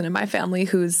person in my family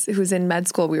who's in med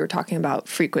school, we were talking about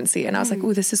frequency, and I was like,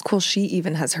 "Ooh, this is cool. She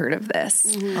even has heard of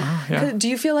this." Do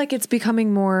you feel like it's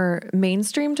becoming more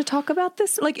mainstream to talk about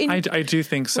this? Like, I do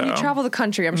think so. When you travel the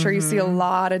country, I'm sure you see a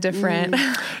lot of different.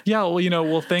 Yeah, well, you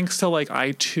know, thanks to like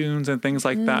iTunes and things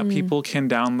like that, people can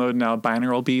download now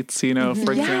binaural beats, you know,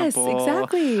 for example. Yes,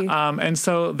 exactly. And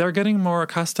so they're getting more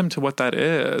accustomed to what that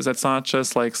is. It's not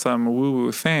just like some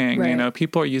woo-woo thing, right. You know.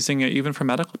 People are using it even for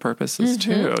medical purposes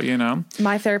too, you know.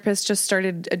 My therapist just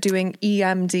started doing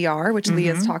EMDR, which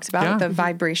Leah's talked about, the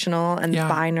vibrational and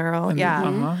binaural.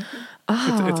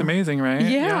 It's amazing, right?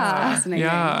 Yeah. Fascinating.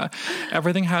 Yeah.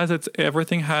 Everything has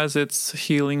its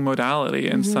healing modality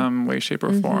in some way, shape,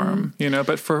 or form, you know.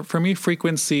 But for me,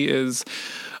 frequency is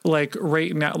like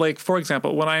right now, like for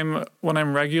example, when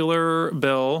I'm regular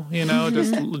Bill, you know,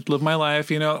 just live my life,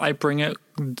 you know, I bring it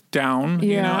down,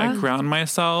 you know, I ground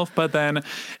myself. But then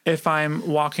if I'm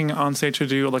walking on stage to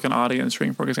do like an audience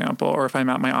reading, for example, or if I'm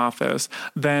at my office,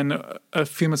 then a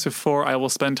few minutes before I will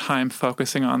spend time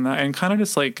focusing on that and kind of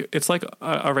just like, it's like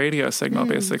a radio signal,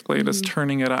 basically, just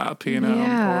turning it up, you know,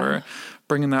 or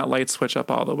bringing that light switch up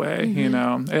all the way, you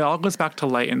know. It all goes back to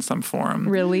light in some form.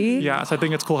 Really? Yeah. So I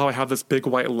think it's cool how I have this big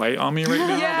white light on me right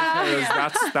now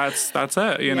because that's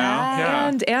it, you know.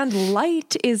 Yeah. And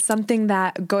light is something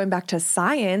that, going back to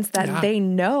science, that they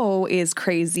know is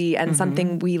crazy and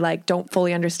something we like don't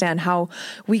fully understand. How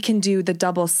we can do the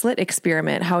double slit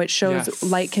experiment, how it shows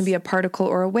light can be a particle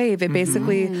or a wave. It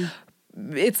basically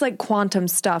it's like quantum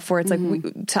stuff where it's like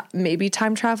maybe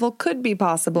time travel could be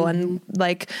possible and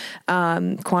like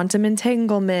quantum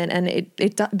entanglement, and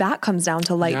it that comes down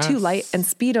to light too. Light and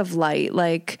speed of light,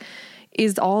 like,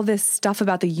 is all this stuff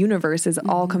about the universe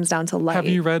all comes down to light. Have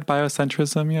you read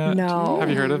Biocentrism yet? No. Have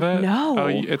you heard of it? No. Oh,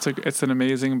 it's an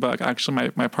amazing book. Actually,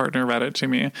 my partner read it to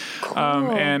me. Cool.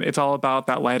 And it's all about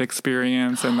that light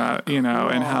experience and that, you know,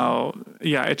 and how,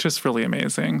 it's just really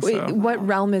amazing. Wait, so. what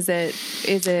realm is it?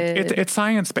 It's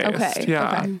science-based. Okay.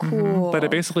 Yeah. Okay. Cool. But it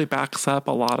basically backs up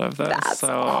a lot of this. That's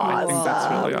awesome. I think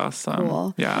that's really awesome.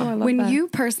 Cool. Yeah. When you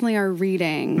personally are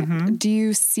reading, do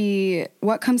you see,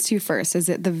 what comes to you first? Is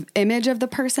it the image of the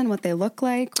person, what they look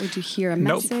like, or do you hear a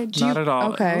message? Nope, not at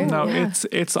all. Okay. No, it's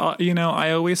you know,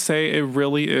 I always say it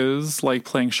really is like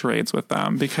playing charades with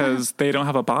them because they don't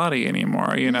have a body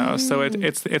anymore, you know. So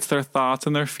it's their thoughts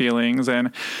and their feelings,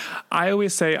 and I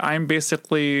always say I'm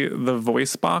basically the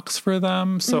voice box for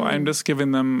them. So I'm just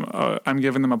giving them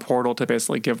a portal to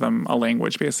basically give them a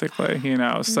language, basically, you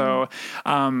know. So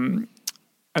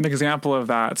an example of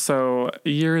that. So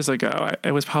years ago,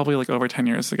 it was probably like over 10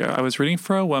 years ago, I was reading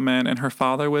for a woman and her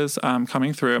father was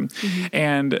coming through,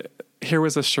 and here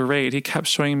was a charade. He kept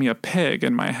showing me a pig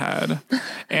in my head.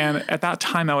 And at that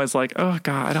time I was like, oh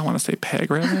God, I don't want to say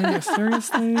pig. Really?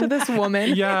 Seriously? To this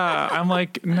woman? Yeah. I'm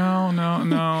like, no.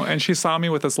 And she saw me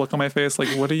with this look on my face, like,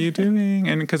 what are you doing?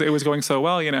 And because it was going so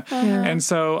well, you know. And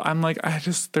so I'm like,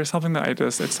 there's something that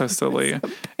it's so silly.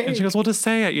 And she goes, well, just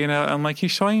say it, you know. I'm like,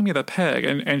 he's showing me the pig.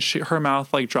 And her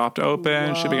mouth like dropped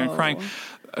open. Whoa. She began crying.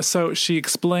 So she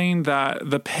explained that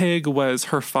the pig was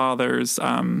her father's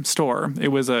store. It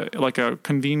was a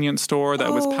convenience store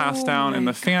that was passed down in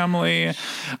the family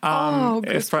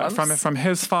from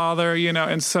his father, you know.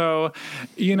 And so,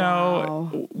 you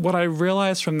know, what I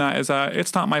realized from that is that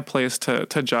it's not my place to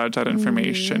judge that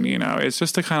information, you know. It's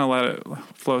just to kind of let it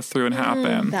flow through and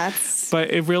happen. But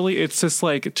it's just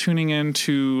like tuning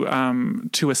into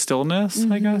to a stillness,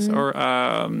 I guess, or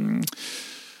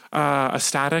a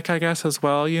static, I guess, as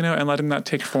well, you know, and letting that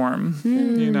take form,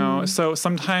 you know. So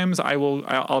sometimes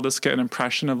I'll just get an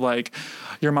impression of like,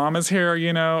 your mom is here,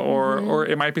 you know, or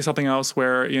it might be something else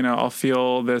where, you know, I'll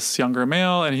feel this younger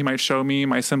male and he might show me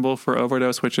my symbol for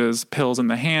overdose, which is pills in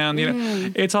the hand. You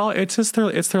know,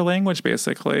 it's their language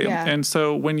basically. Yeah. And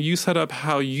so when you set up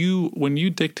when you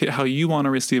dictate how you want to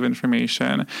receive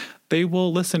information, they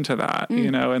will listen to that,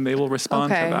 you know, and they will respond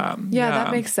to that. Yeah,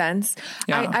 that makes sense.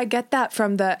 Yeah. I get that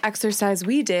from the exercise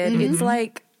we did.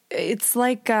 It's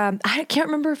like I can't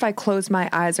remember if I closed my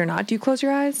eyes or not. Do you close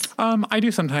your eyes? I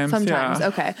do sometimes. Sometimes. Yeah.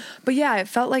 Okay. But yeah, it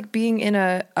felt like being in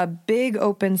a big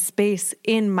open space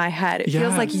in my head. It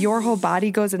feels like your whole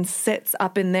body goes and sits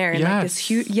up in there in like this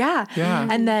huge, Yeah.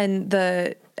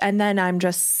 And then I'm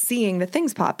just seeing the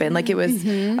things pop in. Like it was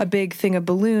a big thing of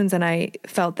balloons, and I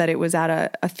felt that it was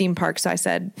at a theme park. So I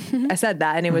said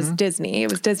that, and it was Disney.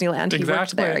 It was Disneyland. He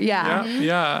worked there. Yeah.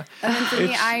 Yeah. And then for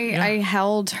me, I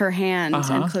held her hand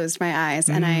and closed my eyes.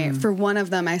 And for one of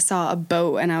them, I saw a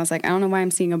boat, and I was like, I don't know why I'm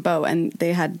seeing a boat. And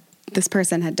this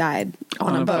person had died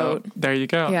on a boat. There you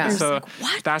go. Yeah. So like,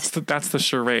 what? that's the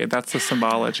charade. That's the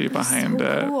symbology behind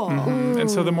it. Cool. And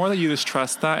so the more that you just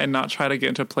trust that and not try to get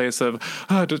into a place of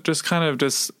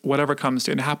just whatever comes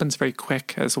to you, and it happens very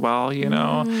quick as well, you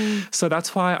know. So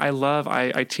that's why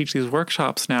I teach these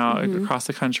workshops now across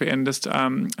the country and just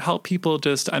help people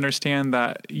just understand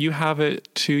that you have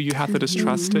it too. You have to just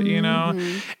trust it, you know.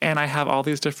 And I have all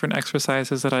these different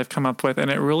exercises that I've come up with, and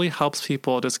it really helps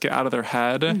people just get out of their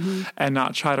head and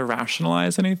not try to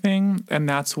rationalize anything. And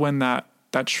that's when that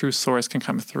true source can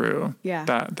come through. Yeah.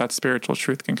 That spiritual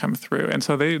truth can come through. And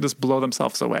so they just blow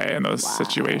themselves away in those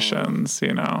situations,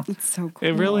 you know. It's so cool.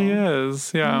 It really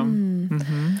is. Yeah.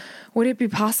 Would it be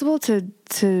possible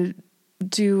to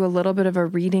do a little bit of a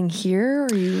reading here,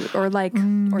 or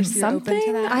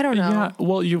something? that? I don't know. Yeah.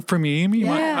 Well, for me,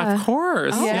 Yeah. of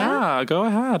course. Oh. Yeah. Go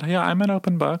ahead. Yeah. I'm an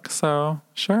open book. So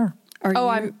sure.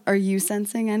 Are you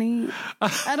sensing any?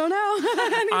 I don't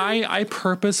know. I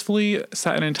purposefully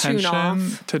set an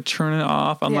intention to turn it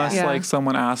off unless Yeah. like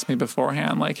someone asked me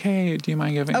beforehand, like, hey, do you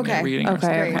mind giving me a reading or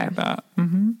something like that?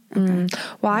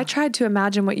 Well, I tried to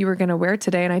imagine what you were going to wear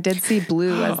today, and I did see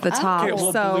blue as the top. Okay,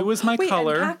 well, so blue is my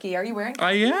color. And khaki. Are you wearing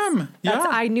I am. Yeah.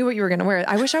 I knew what you were going to wear.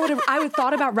 I wish I would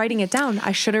thought about writing it down.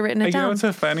 I should have written it You know down. what's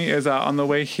so funny is on the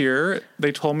way here,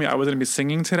 they told me I was going to be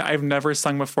singing today. I've never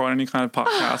sung before on any kind of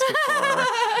podcast before.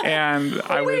 And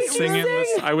I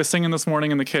was singing this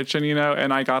morning in the kitchen, you know,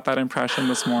 and I got that impression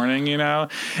this morning, you know.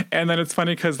 And then it's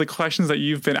funny because the questions that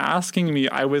you've been asking me,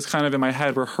 I was kind of in my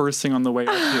head rehearsing on the way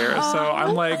up here. So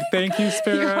I'm like, thank you,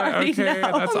 Spirit. Okay,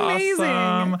 that's amazing.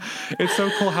 awesome. It's so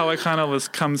cool how it kind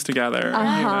of comes together. You know what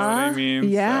I mean?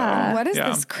 Yeah. So, What is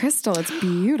this crystal? It's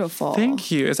beautiful. Thank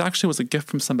you. It actually was a gift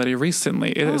from somebody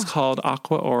recently. It is called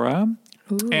Aqua Aura.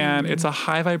 And it's a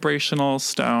high vibrational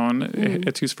stone.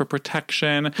 It's used for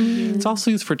protection. It's also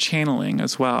used for channeling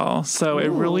as well. So it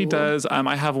really does.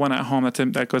 I have one at home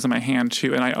that goes in my hand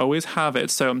too, and I always have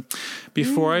it. So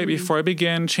before I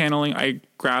begin channeling, I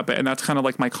grab it, and that's kind of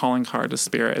like my calling card to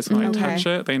spirit. Is when I touch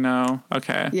it, they know.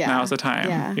 Okay, now's the time.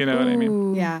 Yeah. You know what I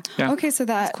mean? Yeah. Yeah. Okay, so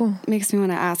that makes me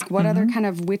want to ask, what other kind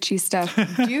of witchy stuff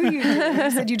do you do? You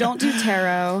said you don't do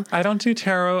tarot. I don't do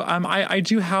tarot. I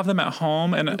do have them at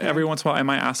home, and every once in a while I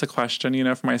might ask a question, you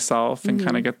know, for myself and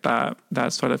kind of get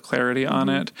that sort of clarity on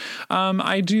it.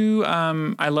 I do.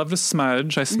 I love to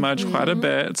smudge. I smudge quite a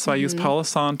bit, so I use Palo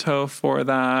Santo for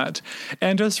that.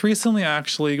 And just recently, I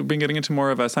actually been getting into more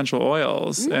of essential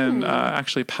oils, and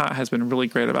actually Pat has been really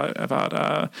great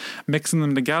about mixing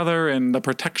them together, and the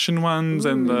protection ones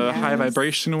and the high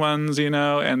vibration ones, you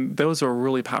know, and those are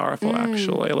really powerful.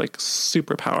 Actually, like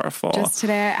super powerful. Just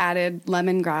today, I added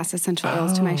lemongrass essential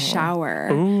oils to my shower,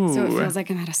 so it feels like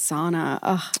I'm at a sauna.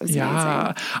 Oh, it was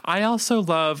amazing. I also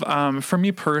love, for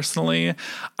me personally,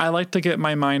 I like to get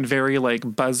my mind very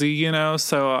like buzzy, you know,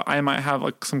 so I might have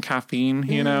like some caffeine,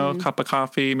 you know, a cup of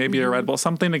coffee, maybe a Red Bull,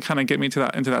 something to kind of get me into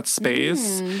that space.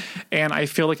 And I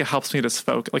feel like it helps me just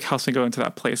focus, like helps me go into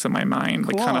that place in my mind,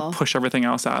 like kind of push everything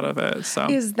else out of it. So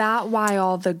is that why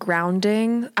all the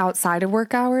grounding outside of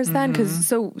work hours then? Because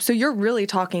so you're really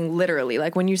talking literally,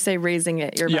 like when you say raising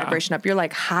your vibration up, you're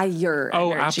like higher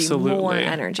energy, absolutely. more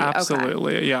energy.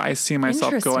 Absolutely. Okay. Yeah. I see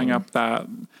myself going up that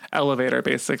elevator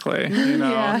basically, you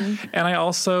know. And I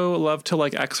also love to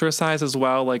like exercise as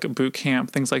well, like boot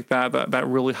camp, things like that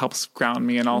really helps ground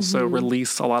me and also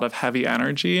release a lot of heavy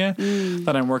energy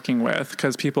that I'm working with,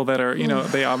 because people that are, you know,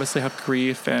 they obviously have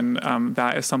grief, and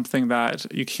that is something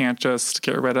that you can't just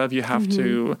get rid of. You have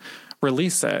to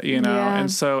release it, you know? Yeah.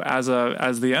 And so as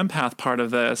the empath part of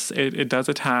this, it does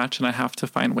attach, and I have to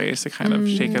find ways to kind of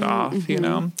shake it off, you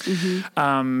know?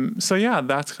 So yeah,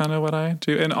 that's kind of what I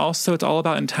do. And also it's all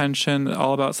about intention,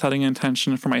 all about setting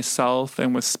intention for myself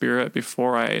and with spirit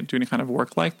before I do any kind of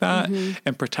work like that,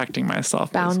 and protecting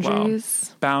myself Boundaries. as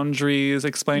well. Boundaries,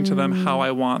 explain to them how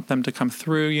I want them to come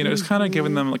through, you know, just kind of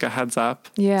giving them like a heads up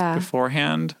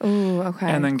beforehand. Ooh, okay.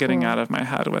 And then getting cool. out of my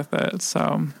head with it.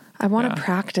 So I want to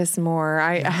practice more.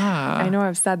 I know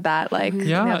I've said that like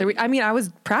the other week. I mean, I was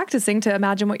practicing to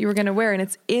imagine what you were going to wear, and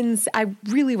it's I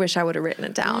really wish I would have written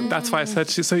it down. That's why I said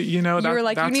so. You know, were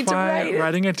like, that's you need to why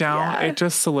writing it down it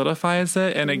just solidifies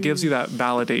it, and it gives you that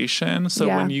validation. So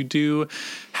when you do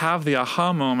have the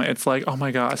aha moment, it's like, oh my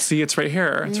God, see, it's right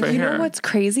here. It's right here. You know what's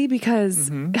crazy?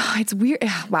 Because it's weird.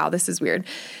 Wow, this is weird.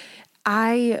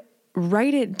 I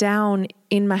write it down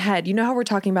in my head. You know how we're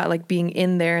talking about like being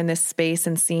in there in this space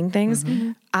and seeing things?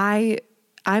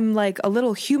 I'm like a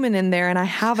little human in there, and I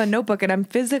have a notebook, and I'm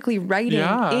physically writing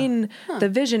in the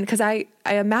vision, because I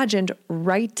imagined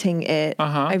writing it.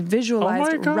 I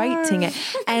visualized writing it.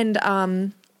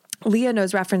 And Leah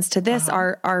knows reference to this.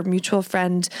 Our mutual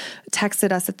friend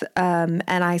texted us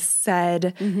and I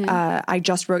said, I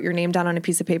just wrote your name down on a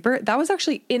piece of paper. That was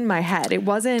actually in my head. It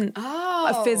wasn't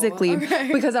physically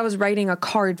because I was writing a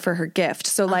card for her gift.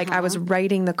 So like I was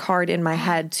writing the card in my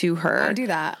head to her. I do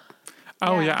that.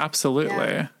 Oh yeah, absolutely.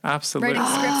 Yeah. Absolutely.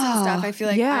 Writing scripts and stuff. I feel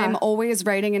like I'm always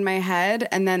writing in my head,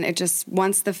 and then it just,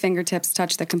 once the fingertips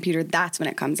touch the computer, that's when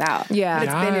it comes out. Yeah. But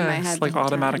it's been in my head. Like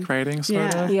automatic writing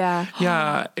sort of. Yeah.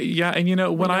 Yeah. And you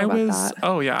know, when I was,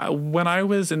 when I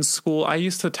was in school, I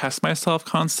used to test myself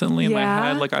constantly in my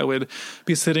head. Like I would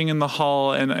be sitting in the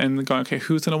hall and going, okay,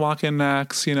 who's going to walk in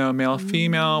next? You know, male,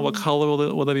 female, what color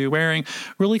will they be wearing?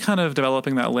 Really kind of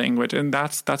developing that language. And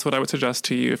that's what I would suggest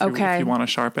to you if you want to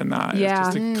sharpen that. Yeah.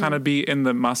 Just to kind of be in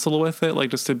the muscle with it,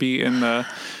 like just to be in the,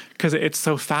 because it's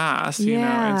so fast, you know.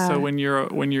 And so when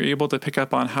you're able to pick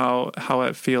up on how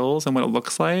it feels and what it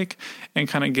looks like, and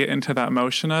kind of get into that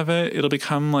motion of it, it'll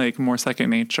become like more second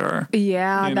nature.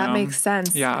 Yeah, that makes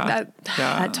sense. Yeah,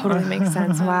 that totally makes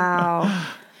sense. Wow.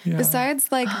 Yeah.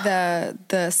 Besides like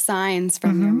the signs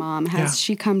from your mom, has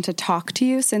she come to talk to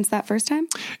you since that first time?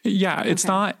 Yeah, it's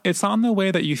not in the way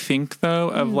that you think though,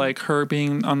 of like her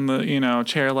being on the, you know,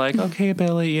 chair like, okay,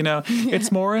 Billy, you know.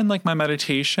 It's more in like my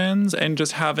meditations and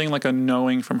just having like a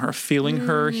knowing from her, feeling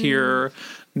her here,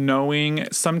 knowing,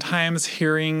 sometimes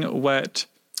hearing what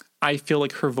I feel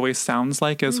like her voice sounds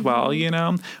like as well, you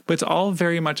know, but it's all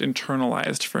very much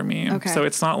internalized for me. Okay. So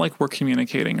it's not like we're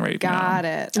communicating right now. Got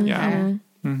it. Okay. Yeah.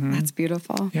 That's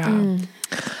beautiful. Yeah.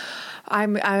 I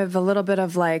have a little bit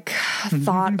of like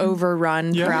thought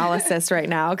overrun paralysis right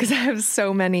now, because I have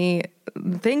so many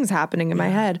things happening in my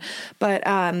head. But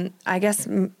I guess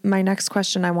my next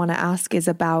question I want to ask is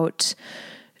about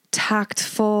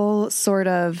tactful sort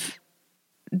of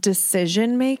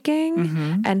decision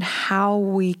making and how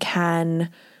we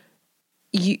can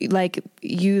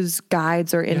use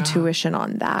guides or intuition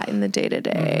on that in the day to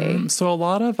day. So a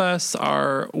lot of us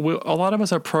are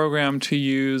programmed to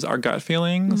use our gut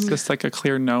feelings, just like a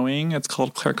clear knowing. It's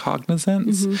called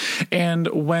claircognizance. And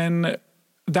when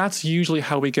that's usually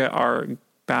how we get our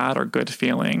bad or good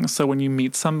feelings. So when you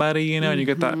meet somebody, you know, and you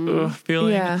get that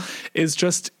feeling, is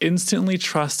just instantly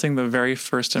trusting the very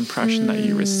first impression that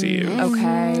you receive.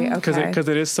 Okay. Because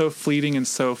it is so fleeting and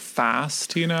so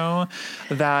fast, you know,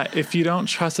 that if you don't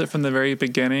trust it from the very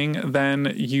beginning,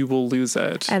 then you will lose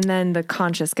it. And then the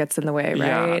conscious gets in the way,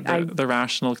 right? Yeah, the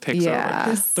rational takes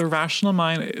over. The rational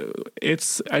mind,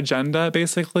 its agenda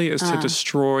basically is to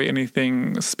destroy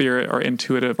anything spirit or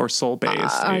intuitive or soul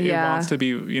based. It wants to be,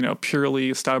 you know,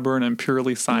 purely stubborn and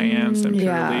purely science and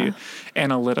purely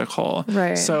analytical.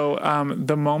 Right. So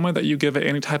the moment that you give it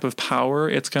any type of power,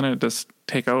 it's going to just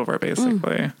take over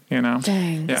basically, you know?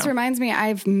 Dang. This reminds me,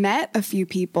 I've met a few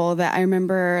people that I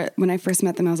remember when I first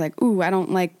met them, I was like, ooh, I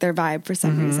don't like their vibe for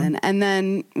some reason. And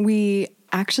then we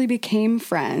actually became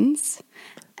friends,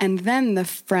 and then the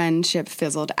friendship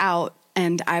fizzled out.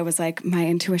 And I was like, my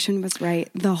intuition was right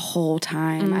the whole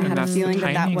time. I had a feeling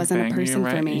that wasn't a person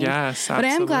for me. Yes, absolutely. But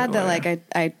I am glad that like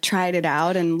I tried it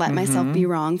out and let myself be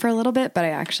wrong for a little bit. But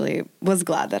I actually was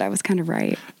glad that I was kind of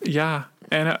right. Yeah.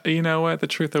 And you know what? The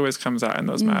truth always comes out in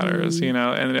those matters, you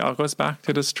know, and it all goes back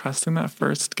to just trusting that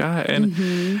first gut.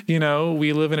 And, you know,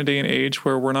 we live in a day and age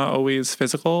where we're not always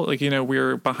physical. Like, you know,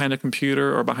 we're behind a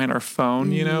computer or behind our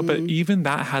phone, you know, but even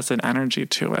that has an energy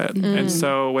to it. And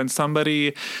so when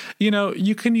somebody, you know,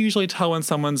 you can usually tell when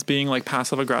someone's being like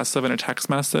passive aggressive in a text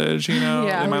message, you know,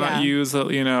 they might not use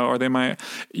it, you know, or they might,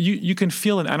 you can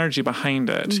feel an energy behind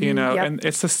it, you know, and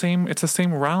it's the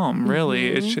same realm, really.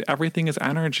 Everything is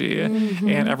energy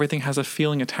and everything has a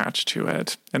feeling attached to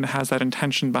it and it has that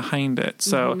intention behind it.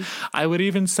 So I would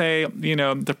even say, you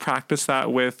know, to practice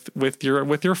that with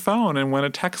your phone. And when a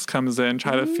text comes in,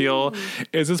 try to feel,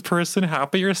 is this person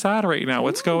happy or sad right now?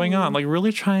 What's going on? Like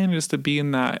really trying just to be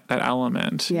in that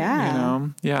element. Yeah. You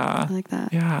know? Yeah. I like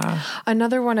that. Yeah.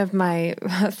 Another one of my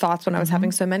thoughts when I was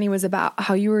having so many was about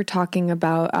how you were talking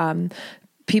about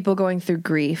people going through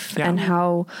grief and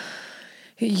how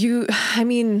I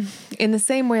mean, in the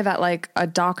same way that like a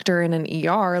doctor in an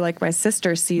ER, like my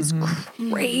sister sees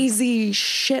crazy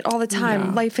shit all the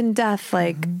time, life and death,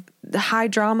 like high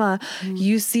drama,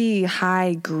 you see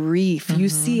high grief, you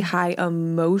see high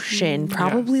emotion,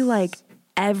 probably like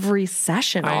every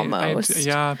session almost.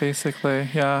 Yeah, basically.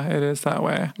 Yeah, it is that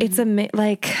way. It's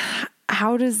like,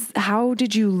 how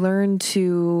did you learn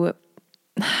to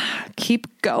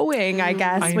keep going, I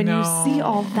guess, when you see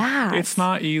all that? It's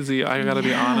not easy. I gotta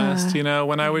be honest. You know,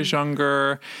 when I was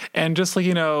younger and just like,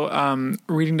 you know,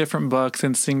 reading different books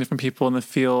and seeing different people in the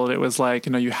field, it was like,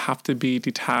 you know, you have to be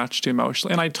detached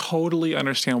emotionally. And I totally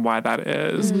understand why that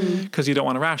is because you don't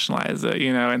want to rationalize it,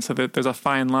 you know, and so there's a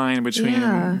fine line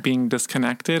between being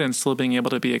disconnected and still being able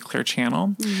to be a clear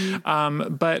channel.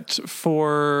 But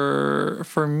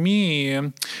for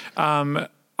me,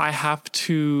 I have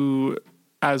to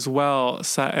as well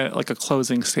set like a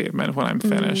closing statement when I'm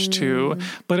finished too.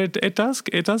 But it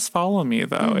does follow me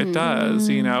though. It does,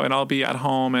 you know, and I'll be at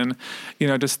home and, you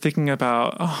know, just thinking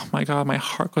about, oh my God, my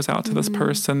heart goes out to this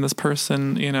person. This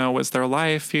person, you know, was their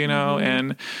life, you know,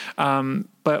 and,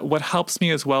 but what helps me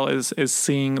as well is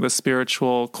seeing the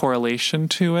spiritual correlation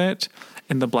to it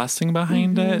and the blessing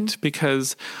behind it,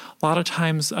 because a lot of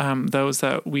times those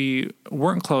that we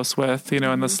weren't close with, you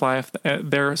know, in this life,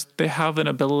 they have an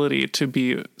ability to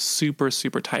be super,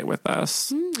 super tight with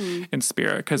us in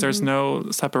spirit because there's no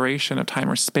separation of time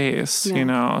or space, you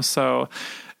know, so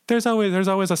there's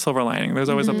always a silver lining. There's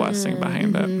always a blessing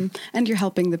behind it. And you're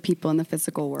helping the people in the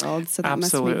physical world. So that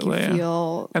must make you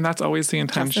feel. And that's always the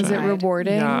intention. Is it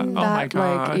rewarding? Yeah. That, oh my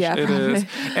gosh. Like, yeah, it is.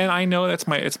 And I know it's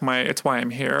why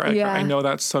I'm here. I know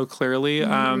that so clearly.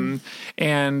 And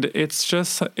it's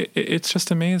just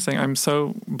amazing. I'm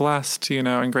so blessed, you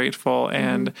know, and grateful.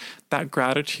 And that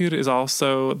gratitude is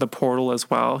also the portal as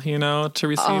well, you know, to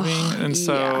receiving. And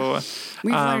so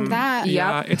we've learned that.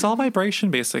 Yeah. It's all vibration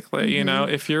basically. You know,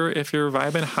 if you're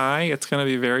vibing high, it's going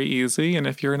to be very easy. And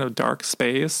if you're in a dark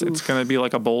space, it's going to be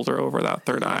like a boulder over that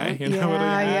third eye. You know what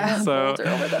I mean? Yeah. So, boulder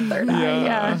over the third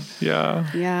eye.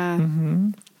 Yeah.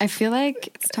 I feel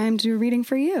like it's time to do a reading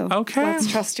for you. Okay.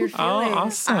 Let's trust your feelings. Oh,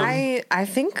 awesome. I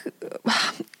think.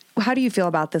 How do you feel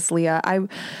about this, Leah?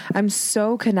 I'm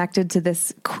so connected to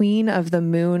this Queen of the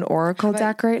Moon Oracle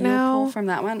deck right now. Pull from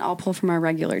that one. I'll pull from our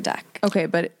regular deck. Okay,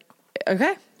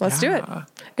 let's do it.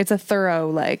 It's a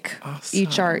thorough, like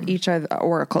each of the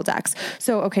Oracle decks.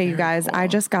 So, okay, you guys, cool. I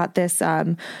just got this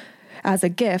as a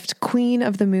gift, Queen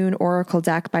of the Moon Oracle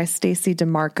deck by Stacey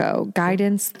DeMarco,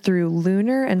 guidance through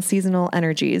lunar and seasonal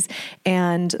energies.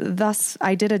 And thus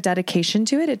I did a dedication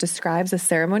to it. It describes a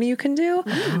ceremony you can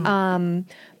do.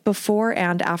 Before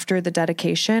and after the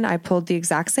dedication, I pulled the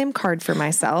exact same card for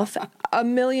myself, a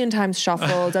million times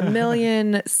shuffled, a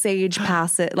million sage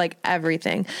pass it, like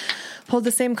everything. Pulled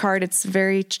the same card. It's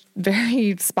very,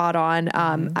 very spot on.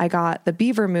 I got the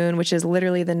Beaver Moon, which is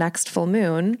literally the next full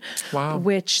moon,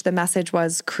 which the message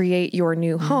was create your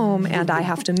new home. And I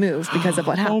have to move because of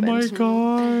what happened. Oh my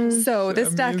gosh. So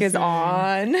this deck is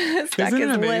on. This deck Isn't is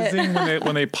it amazing lit.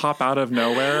 when they pop out of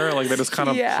nowhere? Like they just kind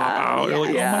of pop out. You're like,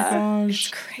 oh my gosh. It's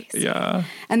crazy. Yeah.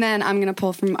 And then I'm going to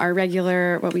pull from our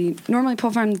regular, what we normally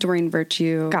pull from, Doreen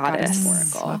Virtue Goddess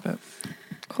Oracle. Love it.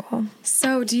 Cool.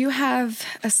 So do you have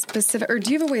a specific, or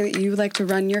do you have a way that you like to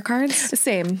run your cards?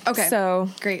 Same. Okay. So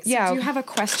great. So yeah. do you have a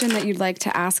question that you'd like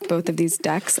to ask both of these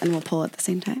decks and we'll pull at the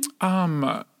same time?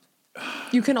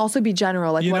 You can also be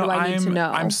general. Like, what do I need to know?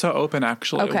 I'm so open,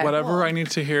 actually. Okay. Whatever I need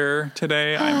to hear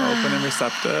today, I'm open and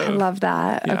receptive. I love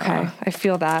that. Yeah. Okay. I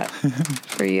feel that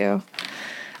for you.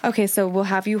 Okay. So we'll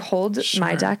have you hold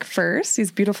my deck first.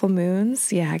 These beautiful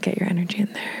moons. Yeah. Get your energy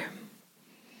in there.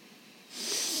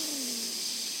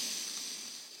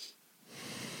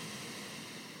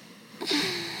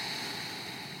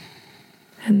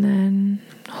 And then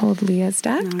hold Leah's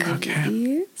deck. Okay.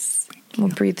 These. We'll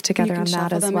breathe You together can on that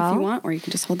shuffle as them well. if you want, or you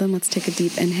can just hold them. Let's take a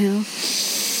deep inhale.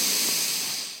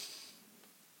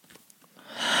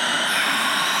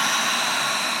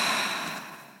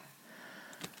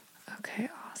 Okay,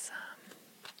 awesome.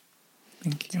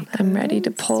 Thank you. I'm ready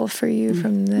to pull for you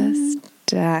from this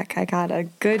deck. I got a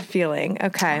good feeling.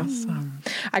 Okay. Awesome.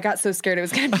 I got so scared it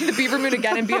was going to be the Beaver Moon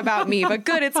again and be about me, but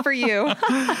good, it's for you.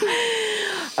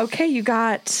 Okay, you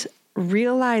got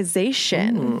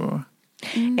realization. Ooh.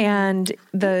 And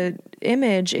the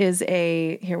image is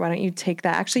here, why don't you take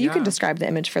that? Actually, you can Yeah. describe the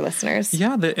image for listeners.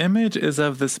 Yeah, the image is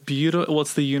of this beautiful, well,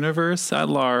 it's the universe at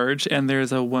large, and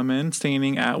there's a woman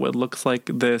standing at what looks like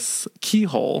this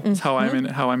keyhole. Is how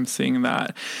I'm seeing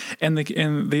that, and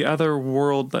the other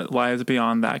world that lies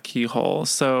beyond that keyhole.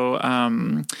 So,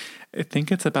 I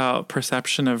think it's about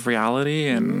perception of reality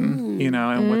and,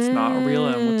 and what's not real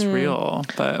and what's real.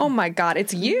 But Oh my God,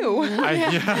 it's you.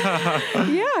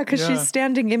 Yeah, because she's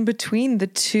standing in between the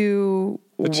two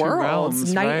two worlds,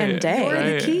 realms, night and right, day. Or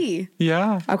right. the key.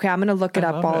 Yeah. Okay, I'm going to look it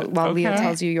up love it. while Leah Okay.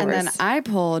 tells you yours. And then I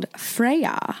pulled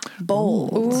Freya,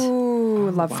 bold. Ooh,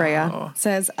 love Freya. Wow.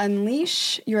 Says,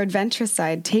 unleash your adventurous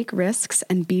side, take risks,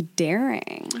 and be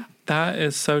daring. That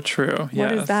is so true.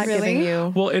 What is that Really? giving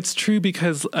you? Well, it's true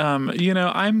because I'm a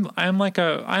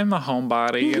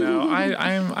homebody,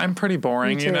 I'm pretty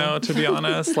boring, Me too. to be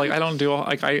honest. Like I don't do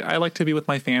I like to be with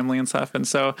my family and stuff. And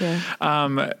so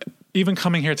even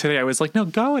coming here today, I was like, no,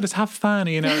 go and just have fun,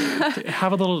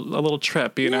 have a little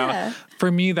trip, Yeah. For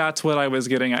me, that's what I was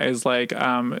getting at is like,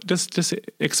 just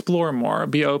explore more,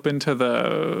 be open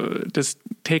to just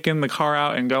taking the car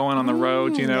out and going on the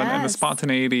road, and the yes.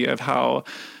 spontaneity of how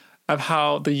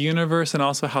the universe and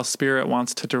also how spirit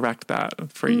wants to direct that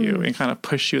for you and kind of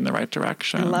push you in the right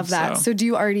direction. I love that. So do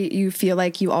you feel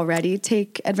like you already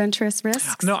take adventurous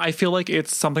risks? No, I feel like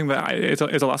it's something that it's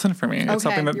a lesson for me. It's Okay,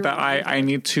 something you're that right. I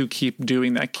need to keep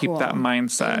doing that, keep Cool. that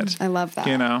mindset. I love that.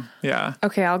 Yeah.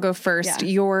 Okay, I'll go first. Yeah.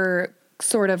 Your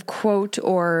sort of quote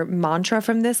or mantra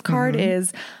from this card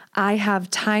is, I have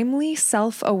timely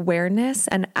self-awareness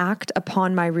and act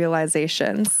upon my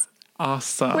realizations.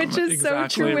 Awesome. Which is so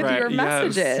true with your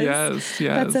messages. Yes.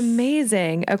 That's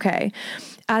amazing. Okay.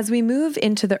 As we move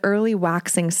into the early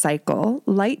waxing cycle,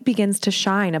 light begins to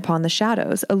shine upon the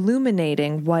shadows,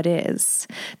 illuminating what is.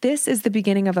 This is the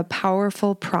beginning of a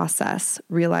powerful process,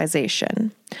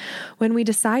 realization. When we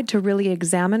decide to really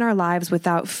examine our lives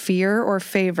without fear or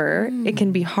favor, it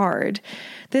can be hard.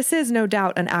 This is no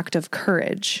doubt an act of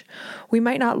courage. We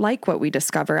might not like what we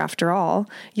discover after all,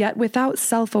 yet without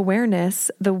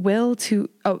self-awareness and the will to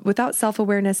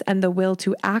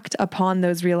act upon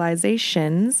those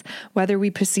realizations, whether we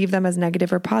perceive them as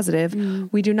negative or positive,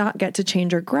 we do not get to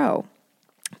change or grow.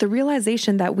 The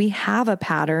realization that we have a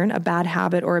pattern, a bad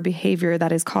habit, or a behavior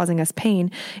that is causing us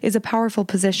pain is a powerful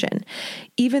position.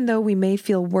 Even though we may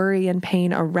feel worry and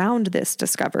pain around this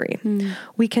discovery,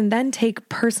 we can then take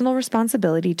personal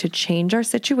responsibility to change our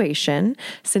situation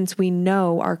since we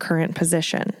know our current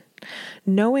position.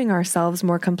 Knowing ourselves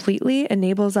more completely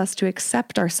enables us to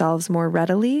accept ourselves more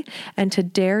readily and to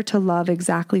dare to love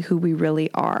exactly who we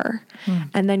really are.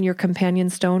 And then your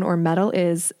companion stone or metal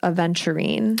is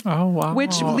aventurine. Oh, wow.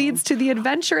 Which leads to the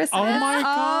adventurousness. Oh my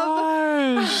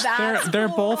gosh. They're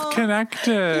both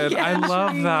connected. I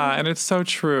love that. And it's so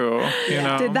true.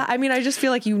 Did that? I mean, I just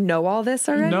feel like you know all this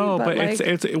already. No, but like,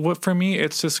 it's for me,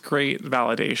 it's just great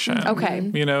validation. Okay.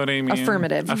 You know what I mean?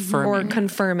 affirmative or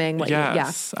confirming what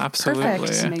Yes, absolutely.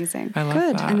 Perfect. Amazing. I love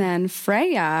Good. that. And then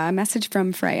Freya, a message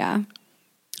from Freya.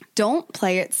 Don't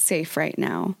play it safe right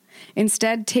now.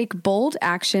 Instead, take bold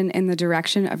action in the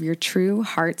direction of your true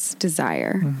heart's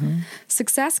desire.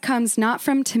 Success comes not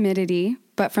from timidity,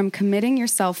 but from committing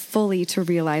yourself fully to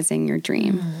realizing your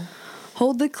dream.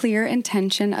 Hold the clear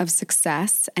intention of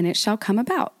success, and it shall come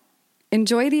about.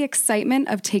 Enjoy the excitement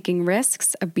of taking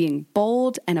risks, of being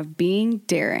bold, and of being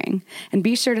daring. And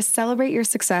be sure to celebrate your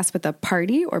success with a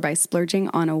party or by splurging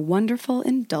on a wonderful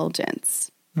indulgence.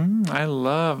 I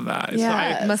love that.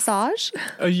 Yeah. Massage?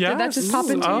 Yes. Did that just pop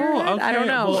into your head? I don't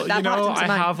know. Well, That popped into I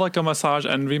mine. have like a Massage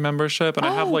Envy membership, and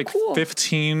I have like cool.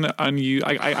 15 unused.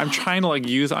 I'm trying to like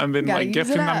use. I've been Gotta like use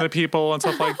gifting it them to up. people and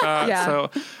stuff like that. Yeah. So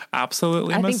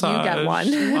absolutely, I think massage. you get one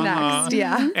next.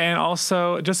 Yeah. And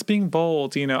also just being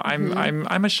bold.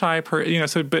 I'm a shy person.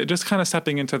 So but just kind of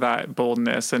stepping into that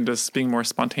boldness and just being more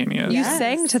spontaneous. You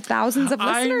sang to thousands of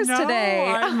listeners I know. today.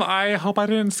 I hope I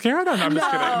didn't scare them. I'm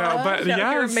just kidding. No, but No,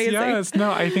 yes, amazing. Yes,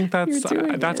 no, I think that's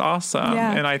doing awesome,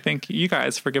 Yeah. and I thank you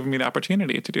guys for giving me the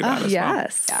opportunity to do that as well.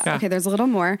 Yes. Yeah. Okay, there's a little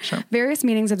more. Various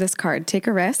meanings of this card. Take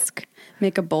a risk,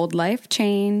 make a bold life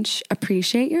change,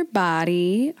 appreciate your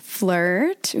body,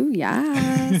 flirt. Ooh,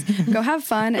 yes. Go have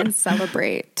fun and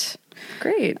celebrate.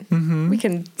 Great. Mm-hmm. We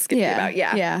can skip you about.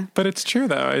 Yeah. Yeah. But it's true,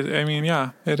 though. I mean,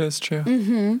 yeah, it is true.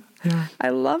 Mm-hmm. Yeah. I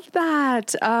love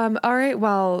that. All right.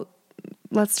 Well,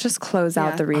 let's just close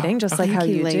out Yeah. the reading, just like how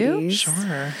Thank you do. ladies.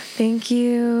 Sure. Thank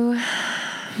you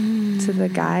to the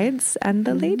guides and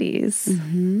the ladies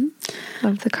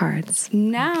of the cards.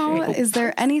 Now, is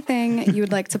there anything you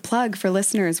would like to plug for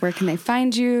listeners? Where can they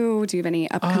find you? Do you have any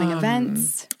upcoming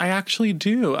events? I actually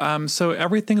do. So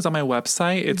everything's on my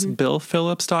website. It's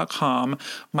billphillips.com.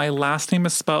 My last name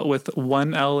is spelled with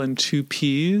one L and two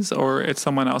P's, or it's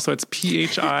someone else. So it's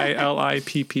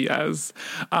PHILIPPS.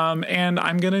 And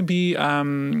I'm going to be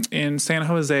in San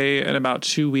Jose in about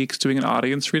 2 weeks doing an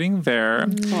audience reading there.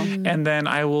 And then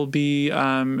I will be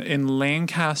in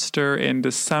Lancaster in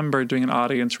December doing an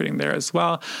audience reading there as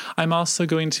well. I'm also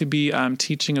going to be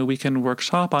teaching a weekend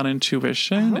workshop on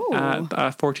intuition at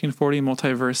 1440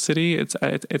 Multiversity.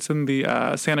 It's in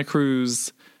the Santa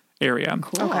Cruz area.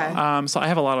 Okay. So I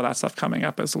have a lot of that stuff coming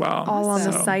up as well. All on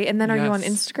the So, site. And then are you on yes.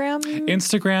 Instagram?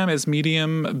 Instagram is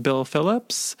Medium Bill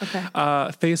Phillips. Okay.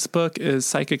 Facebook is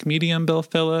Psychic Medium Bill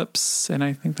Phillips. And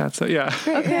I think that's it. Yeah.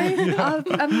 Okay.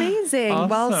 Amazing.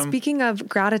 Well, Awesome. speaking of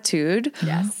gratitude,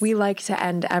 we like to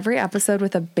end every episode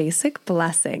with a basic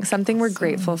blessing, something we're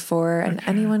grateful for, and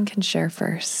anyone can share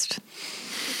first.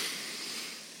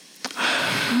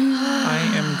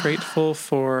 I am grateful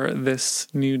for this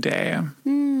new day.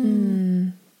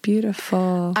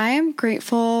 Beautiful. I am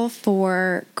grateful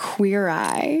for Queer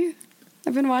Eye.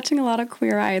 I've been watching a lot of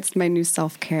Queer Eye. It's my new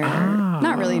self-care.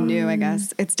 Not really new, I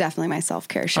guess. It's definitely my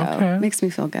self-care show. Okay. Makes me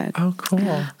feel good. Oh,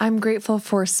 cool. I'm grateful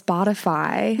for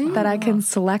Spotify that I can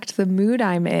select the mood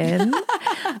I'm in.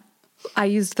 I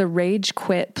used the Rage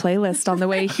Quit playlist on the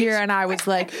way here, and I was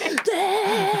like, and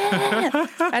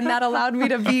that allowed me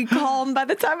to be calm by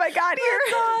the time I got here.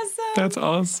 That's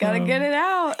awesome. Gotta get it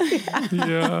out.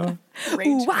 Yeah.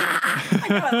 I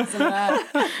gotta listen to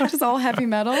that. Just all heavy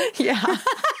metal. Yeah.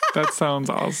 That sounds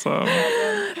awesome.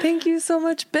 Thank you so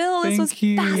much, Bill. This was Thank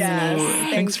you. Yes,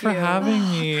 Thanks thank for you. having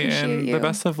me. And you. the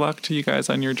best of luck to you guys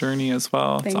on your journey as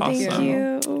well. It's Thank awesome.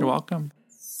 you. You're welcome.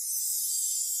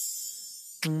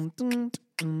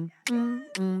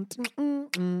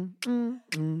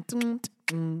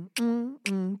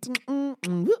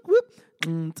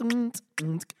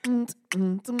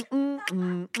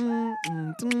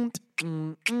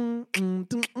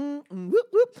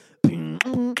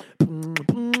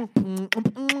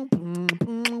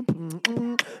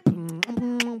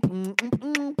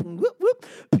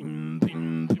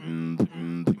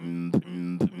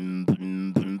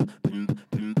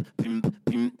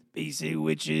 Basic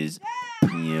witches.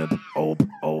 Yep. Op.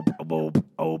 Op. Op. Op.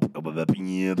 Op. Op.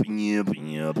 Yep. Yep.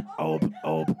 Yep. Op.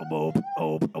 Op. Op.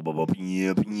 Op. Op. Op.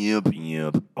 Yep. Yep.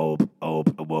 Yep. Op. Op.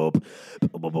 Op.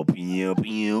 Op. Op. Yep.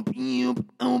 Yep. Yep.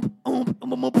 Op. Op.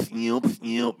 Op. Yep. Yep.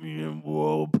 Yep.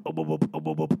 Op. Op. Op.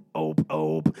 Op. Op.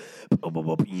 Op.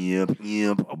 Op. Yep.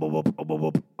 Yep. Op. Op. Op.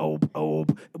 Op. Op.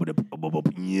 Op.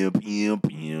 Yep. Yep.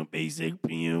 Yep. Basic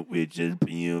witches.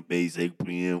 Basic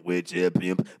witches.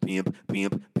 Pimp.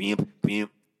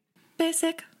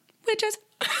 Basic witches.